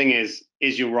the thing is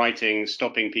your writing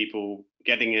stopping people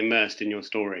getting immersed in your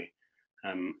story?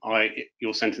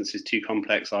 Your sentence is too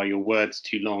complex? Are your words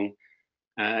too long?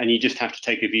 and you just have to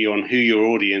take a view on who your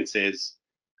audience is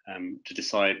to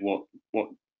decide what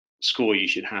score you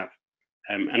should have.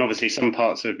 And obviously, some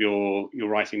parts of your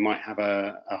writing might have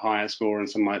a higher score, and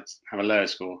some might have a lower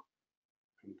score.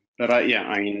 But yeah,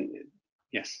 I mean,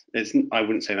 yes, I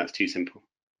wouldn't say that's too simple.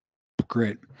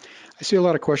 Great. I see a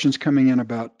lot of questions coming in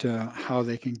about how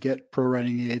they can get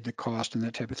ProWritingAid, the cost, and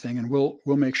that type of thing, and we'll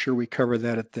make sure we cover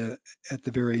that at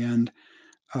the very end.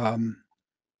 And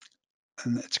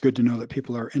it's good to know that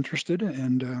people are interested,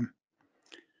 and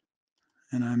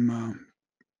I'm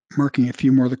marking a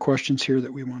few more of the questions here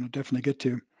that we want to definitely get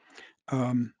to.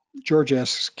 George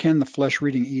asks, can the flesh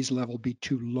reading ease level be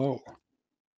too low?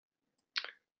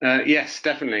 Yes,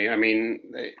 definitely. I mean,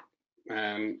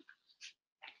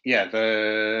 yeah,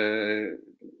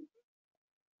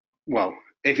 well,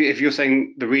 if you're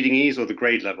saying the reading ease or the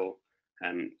grade level,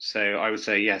 so I would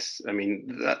say yes. I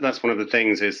mean, that's one of the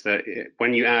things is that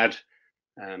when you add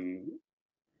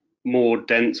more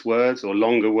dense words or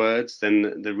longer words,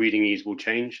 then the reading ease will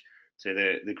change. So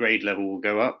the grade level will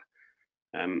go up.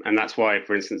 And that's why,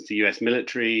 for instance, the US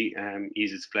military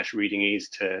uses flesh reading ease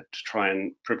to try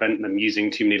and prevent them using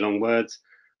too many long words.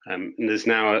 And there's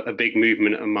now a big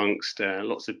movement amongst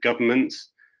lots of governments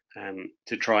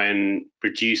to try and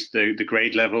reduce the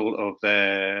grade level of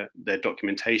their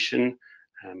documentation,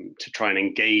 to try and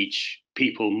engage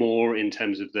people more in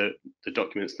terms of the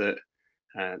documents that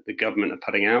the government are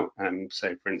putting out.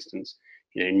 So, for instance,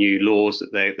 new laws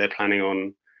that they're planning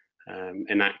on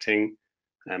enacting.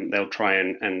 They'll try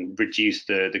and reduce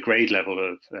the grade level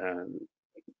of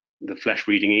the flesh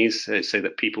reading ease, so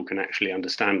that people can actually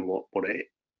understand what it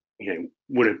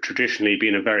would have traditionally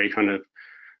been a very kind of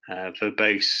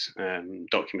verbose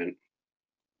document.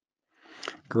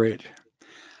 Great.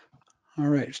 All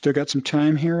right, still got some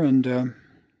time here, and a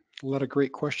lot of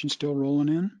great questions still rolling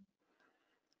in.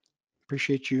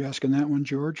 Appreciate you asking that one,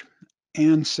 George.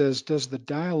 Anne says, does the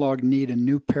dialogue need a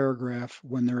new paragraph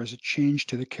when there is a change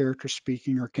to the character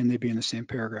speaking, or can they be in the same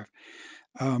paragraph?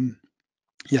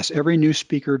 Yes, every new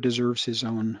speaker deserves his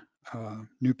own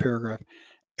new paragraph.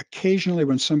 Occasionally,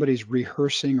 when somebody's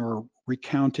rehearsing or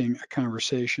recounting a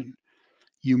conversation,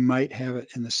 you might have it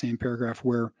in the same paragraph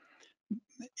where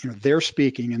they're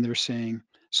speaking and they're saying,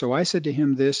 so I said to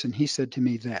him this and he said to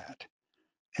me that.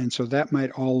 And so that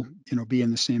might all be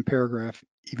in the same paragraph,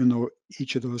 even though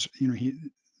each of those,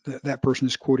 that person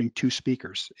is quoting two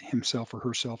speakers, himself or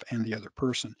herself and the other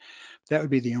person. That would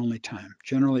be the only time.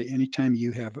 Generally, anytime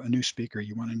you have a new speaker,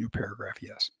 you want a new paragraph,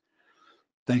 yes.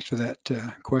 Thanks for that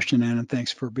question, Ann, and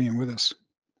thanks for being with us.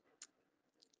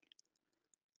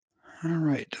 All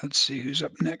right, let's see who's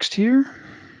up next here.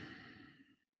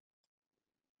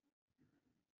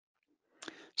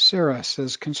 Sarah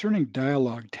says, concerning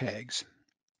dialogue tags,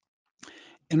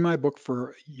 in my book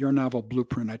for your novel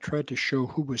Blueprint, I tried to show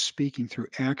who was speaking through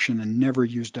action and never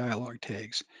used dialogue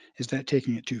tags. Is that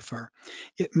taking it too far?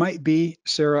 It might be,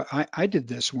 Sarah. I did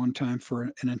this one time for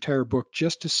an entire book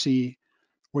just to see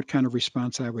what kind of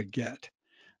response I would get.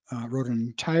 Wrote an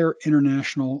entire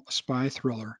international spy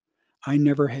thriller. I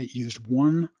never had used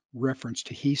one reference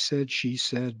to he said, she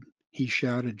said, he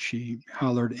shouted, she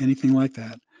hollered, anything like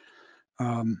that.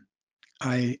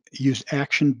 I used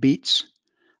action beats.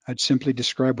 I'd simply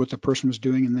describe what the person was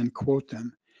doing and then quote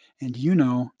them. And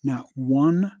not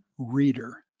one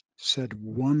reader said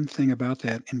one thing about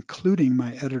that, including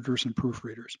my editors and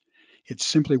proofreaders. It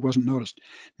simply wasn't noticed.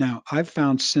 Now, I've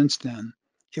found since then,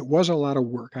 it was a lot of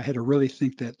work. I had to really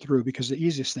think that through, because the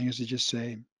easiest thing is to just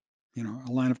say,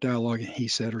 a line of dialogue, he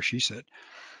said or she said.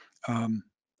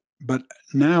 But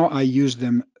now I use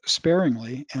them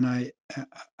sparingly, and I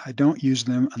don't use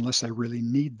them unless I really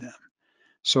need them.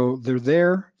 So they're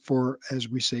there for, as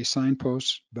we say,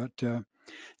 signposts. But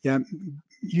yeah,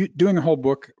 doing a whole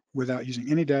book without using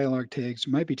any dialogue tags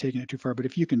might be taking it too far. But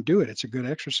if you can do it, it's a good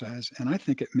exercise, and I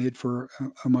think it made for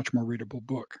a much more readable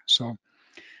book. So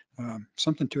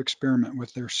something to experiment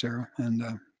with there, Sarah. And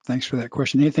thanks for that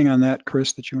question. Anything on that,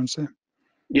 Chris, that you want to say?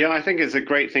 Yeah, I think it's a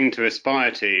great thing to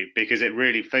aspire to, because it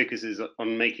really focuses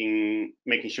on making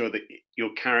sure that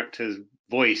your character's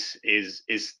voice is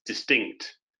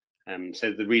distinct,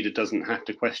 so the reader doesn't have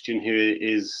to question who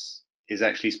is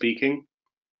actually speaking.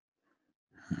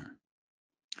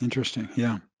 Interesting.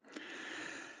 Yeah.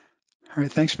 All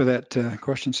right. Thanks for that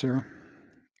question, Sarah.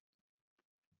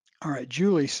 All right.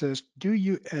 Julie says, do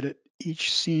you edit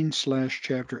each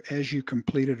scene/chapter as you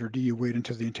complete it, or do you wait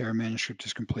until the entire manuscript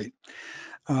is complete?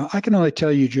 I can only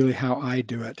tell you, Julie, how I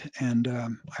do it. And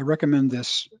I recommend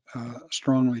this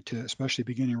strongly to especially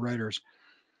beginning writers.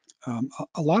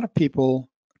 A lot of people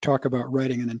talk about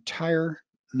writing an entire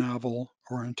novel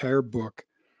or an entire book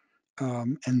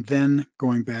and then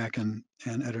going back and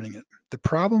editing it. The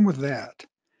problem with that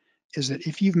is that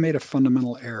if you've made a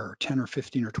fundamental error 10 or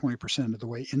 15 or 20% of the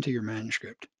way into your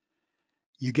manuscript,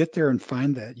 you get there and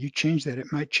find that, you change that,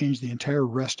 it might change the entire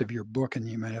rest of your book and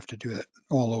you might have to do it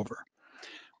all over.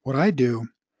 What I do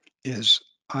is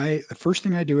the first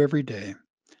thing I do every day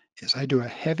is I do a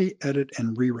heavy edit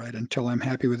and rewrite until I'm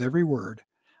happy with every word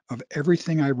of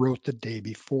everything I wrote the day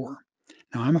before.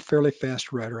 Now, I'm a fairly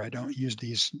fast writer. I don't use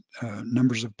these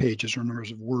numbers of pages or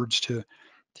numbers of words to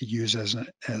use as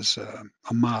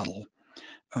a model.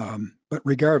 But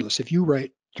regardless, if you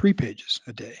write 3 pages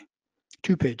a day,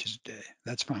 2 pages a day,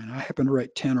 that's fine. I happen to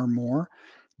write 10 or more,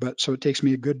 but so it takes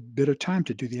me a good bit of time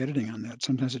to do the editing on that.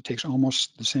 Sometimes it takes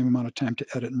almost the same amount of time to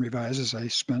edit and revise as I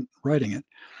spent writing it,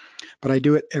 but I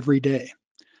do it every day.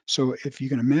 So if you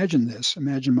can imagine this,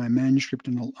 imagine my manuscript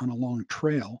on a long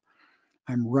trail.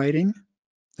 I'm writing.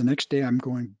 The next day, I'm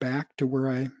going back to where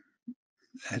I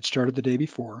had started the day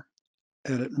before,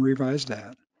 edit and revise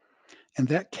that. And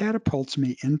that catapults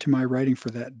me into my writing for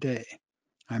that day.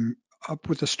 I'm up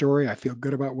with the story. I feel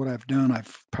good about what I've done.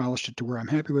 I've polished it to where I'm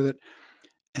happy with it.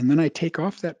 And then I take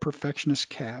off that perfectionist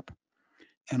cap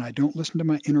and I don't listen to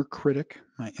my inner critic,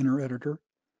 my inner editor.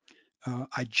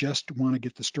 I just want to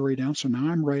get the story down. So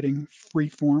now I'm writing free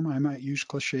form. I might use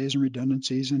cliches and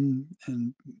redundancies and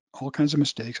all kinds of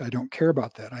mistakes. I don't care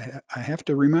about that. I have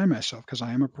to remind myself because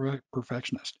I am a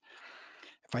perfectionist.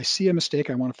 If I see a mistake,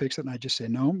 I want to fix it, and I just say,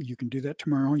 no, you can do that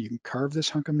tomorrow. You can carve this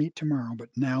hunk of meat tomorrow, but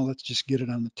now let's just get it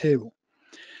on the table.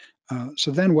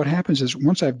 So then what happens is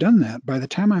once I've done that, by the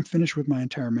time I'm finished with my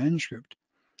entire manuscript,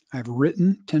 I've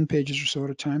written 10 pages or so at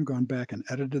a time, gone back and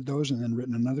edited those, and then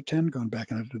written another 10, gone back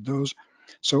and edited those.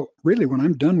 So really, when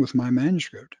I'm done with my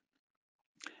manuscript,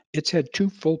 it's had 2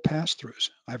 full pass-throughs.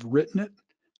 I've written it,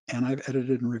 and I've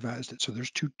edited and revised it. So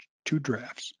there's two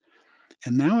drafts.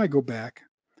 And now I go back,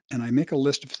 and I make a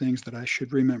list of things that I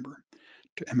should remember.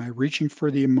 Am I reaching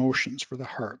for the emotions, for the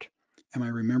heart? Am I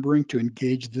remembering to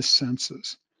engage the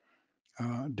senses?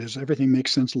 Does everything make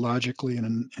sense logically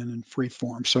and in free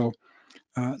form? So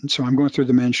I'm going through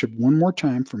the manuscript one more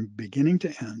time from beginning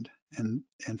to end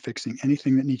and fixing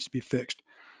anything that needs to be fixed.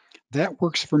 That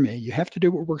works for me. You have to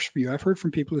do what works for you. I've heard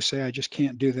from people who say, I just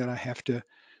can't do that. I have to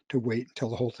wait until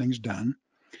the whole thing's done.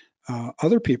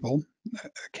 Other people,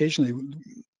 occasionally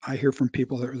I hear from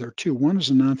people, there are 2. One is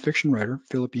a nonfiction writer,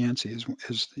 Philip Yancey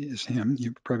is him.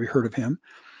 You've probably heard of him.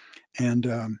 And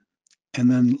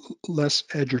then Les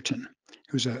Edgerton,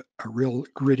 who's a real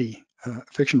gritty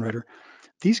fiction writer.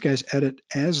 These guys edit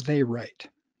as they write.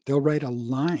 They'll write a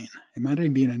line. It might not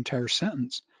even be an entire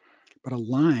sentence, but a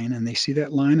line, and they see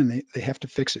that line and they have to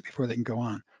fix it before they can go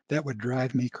on. That would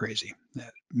drive me crazy,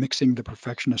 mixing the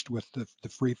perfectionist with the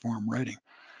free form writing.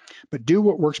 But do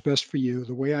what works best for you.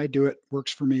 The way I do it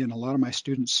works for me, and a lot of my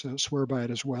students swear by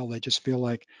it as well. They just feel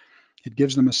like it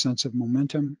gives them a sense of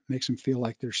momentum, makes them feel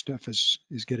like their stuff is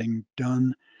getting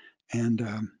done, and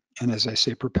as I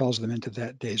say, propels them into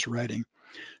that day's writing.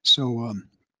 So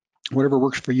whatever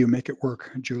works for you, make it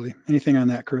work. Julie, anything on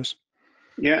that, Chris?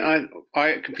 Yeah,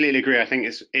 I completely agree. I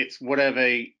think it's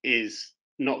whatever is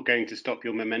not going to stop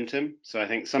your momentum. So I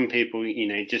think some people,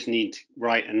 just need to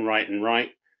write and write and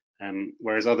write,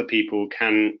 whereas other people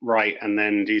can write and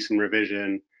then do some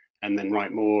revision and then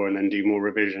write more and then do more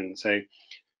revision. So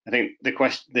I think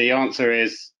the answer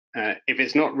is if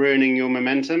it's not ruining your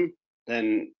momentum,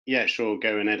 then yeah, sure,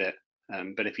 go and edit.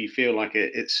 But if you feel like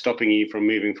it's stopping you from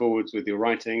moving forwards with your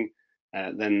writing,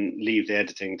 then leave the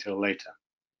editing till later.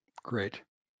 Great.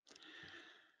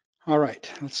 All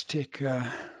right, let's take,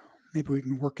 maybe we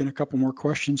can work in a couple more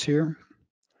questions here.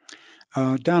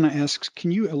 Donna asks,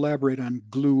 can you elaborate on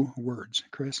glue words,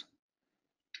 Chris?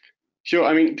 Sure.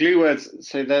 I mean, glue words,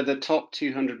 so they're the top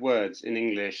 200 words in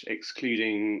English,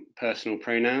 excluding personal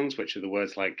pronouns, which are the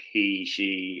words like he,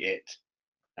 she, it.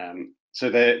 So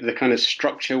they're the kind of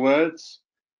structure words.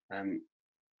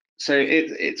 So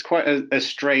it's quite a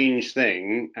strange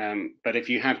thing. But if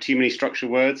you have too many structure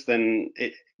words, then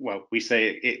we say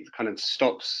it kind of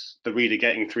stops the reader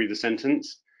getting through the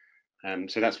sentence.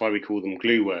 So that's why we call them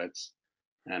glue words.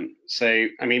 So,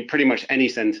 I mean, pretty much any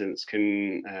sentence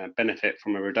can benefit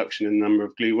from a reduction in the number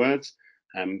of glue words,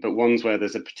 but ones where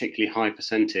there's a particularly high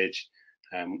percentage,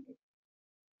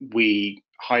 we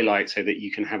highlight so that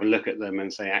you can have a look at them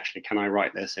and say, actually, can I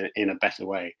write this in a better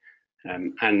way?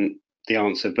 And the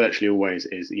answer virtually always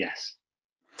is yes.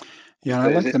 Yeah, I So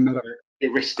like it's the meta.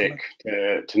 heuristic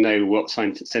to know what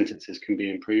sentences can be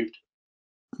improved.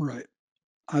 Right.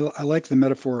 I like the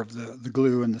metaphor of the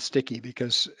glue and the sticky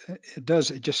because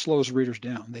it just slows readers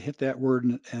down. They hit that word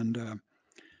and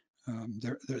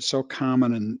they're so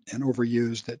common and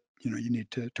overused that you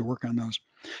need to work on those.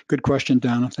 Good question,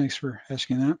 Donna. Thanks for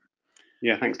asking that.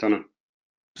 Yeah, thanks, Donna.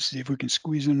 Let's see if we can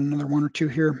squeeze in another one or two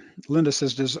here. Linda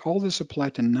says, does all this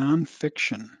apply to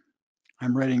nonfiction?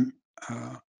 I'm writing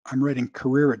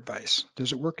career advice.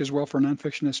 Does it work as well for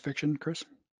nonfiction as fiction, Chris?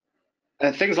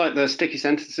 Things like the sticky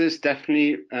sentences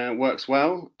definitely works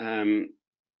well.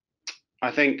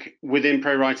 I think within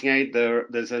ProWritingAid,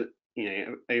 there's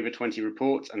over 20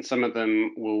 reports, and some of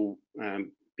them will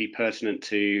be pertinent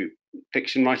to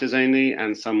fiction writers only,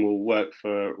 and some will work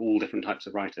for all different types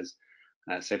of writers.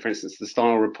 So, for instance, the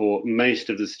style report, most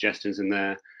of the suggestions in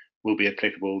there will be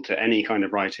applicable to any kind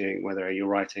of writing, whether you're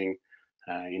writing,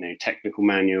 technical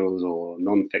manuals or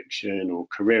non-fiction or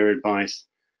career advice.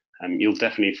 You'll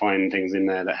definitely find things in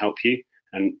there that help you.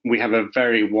 And we have a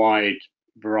very wide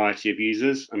variety of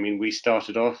users. I mean, we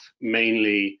started off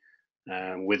mainly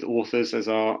with authors as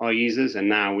our users, and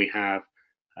now we have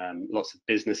lots of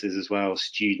businesses as well,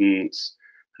 students,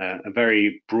 a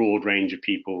very broad range of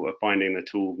people are finding the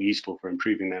tool useful for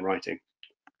improving their writing.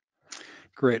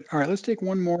 Great. All right, let's take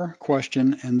one more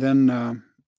question, and then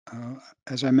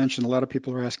as I mentioned, a lot of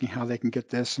people are asking how they can get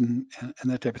this and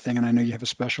that type of thing, and I know you have a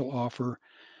special offer,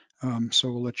 so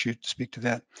we'll let you speak to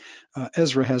that.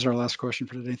 Ezra has our last question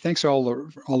for today. Thanks to all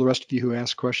the rest of you who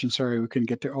asked questions. Sorry we couldn't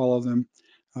get to all of them.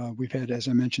 We've had, as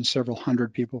I mentioned, several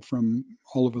hundred people from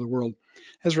all over the world.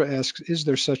 Ezra asks, is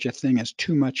there such a thing as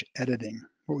too much editing?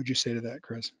 What would you say to that,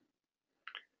 Chris?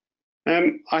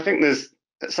 I think there's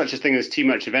such a thing as too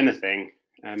much of anything.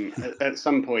 At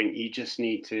some point, you just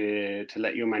need to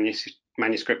let your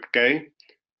manuscript go.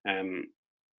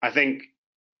 I think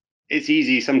it's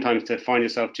easy sometimes to find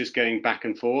yourself just going back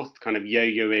and forth, kind of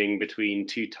yo-yoing between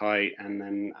too tight and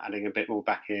then adding a bit more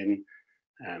back in.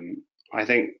 I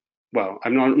think, well,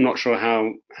 I'm not sure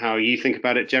how you think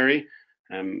about it, Jerry,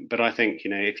 but I think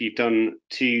if you've done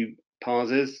 2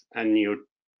 parsers and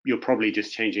you're probably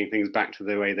just changing things back to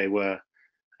the way they were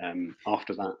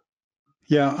after that.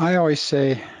 Yeah, I always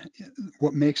say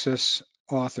what makes us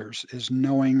authors is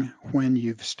knowing when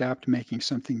you've stopped making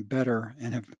something better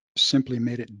and have simply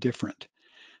made it different.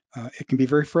 It can be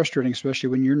very frustrating, especially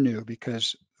when you're new,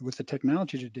 because with the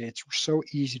technology today, it's so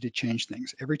easy to change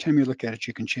things. Every time you look at it,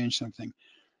 you can change something.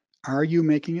 Are you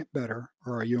making it better,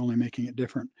 or are you only making it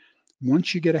different?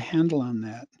 Once you get a handle on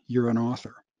that, you're an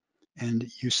author, and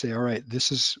you say, all right,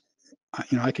 this is,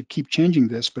 I could keep changing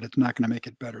this, but it's not going to make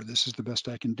it better. This is the best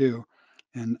I can do,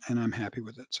 and I'm happy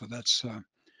with it. So that's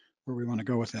where we want to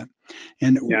go with that.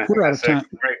 And yeah, we're out of time.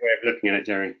 That's a great way of looking at it,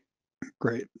 Jerry.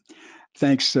 Great.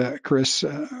 Thanks, Chris.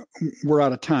 We're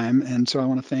out of time, and so I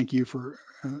want to thank you for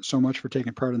so much for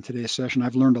taking part in today's session.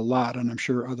 I've learned a lot, and I'm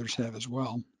sure others have as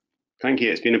well. Thank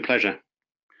you. It's been a pleasure.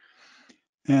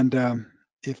 And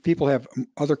if people have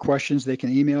other questions, they can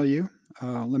email you.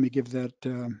 Let me give that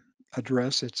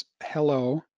address. It's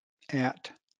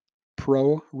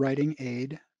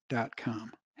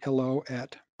hello@ProWritingAid.com.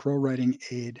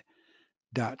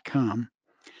 hello@ProWritingAid.com.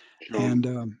 Sure. And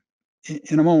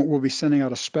in a moment, we'll be sending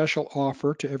out a special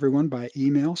offer to everyone by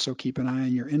email, so keep an eye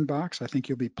on your inbox. I think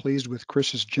you'll be pleased with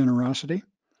Chris's generosity.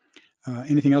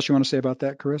 Anything else you want to say about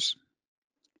that, Chris?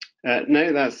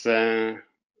 No, that's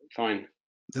fine.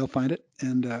 They'll find it.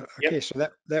 And okay, Yep. so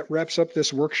that wraps up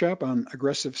this workshop on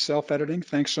aggressive self-editing.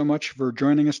 Thanks so much for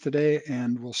joining us today,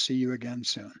 and we'll see you again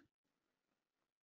soon.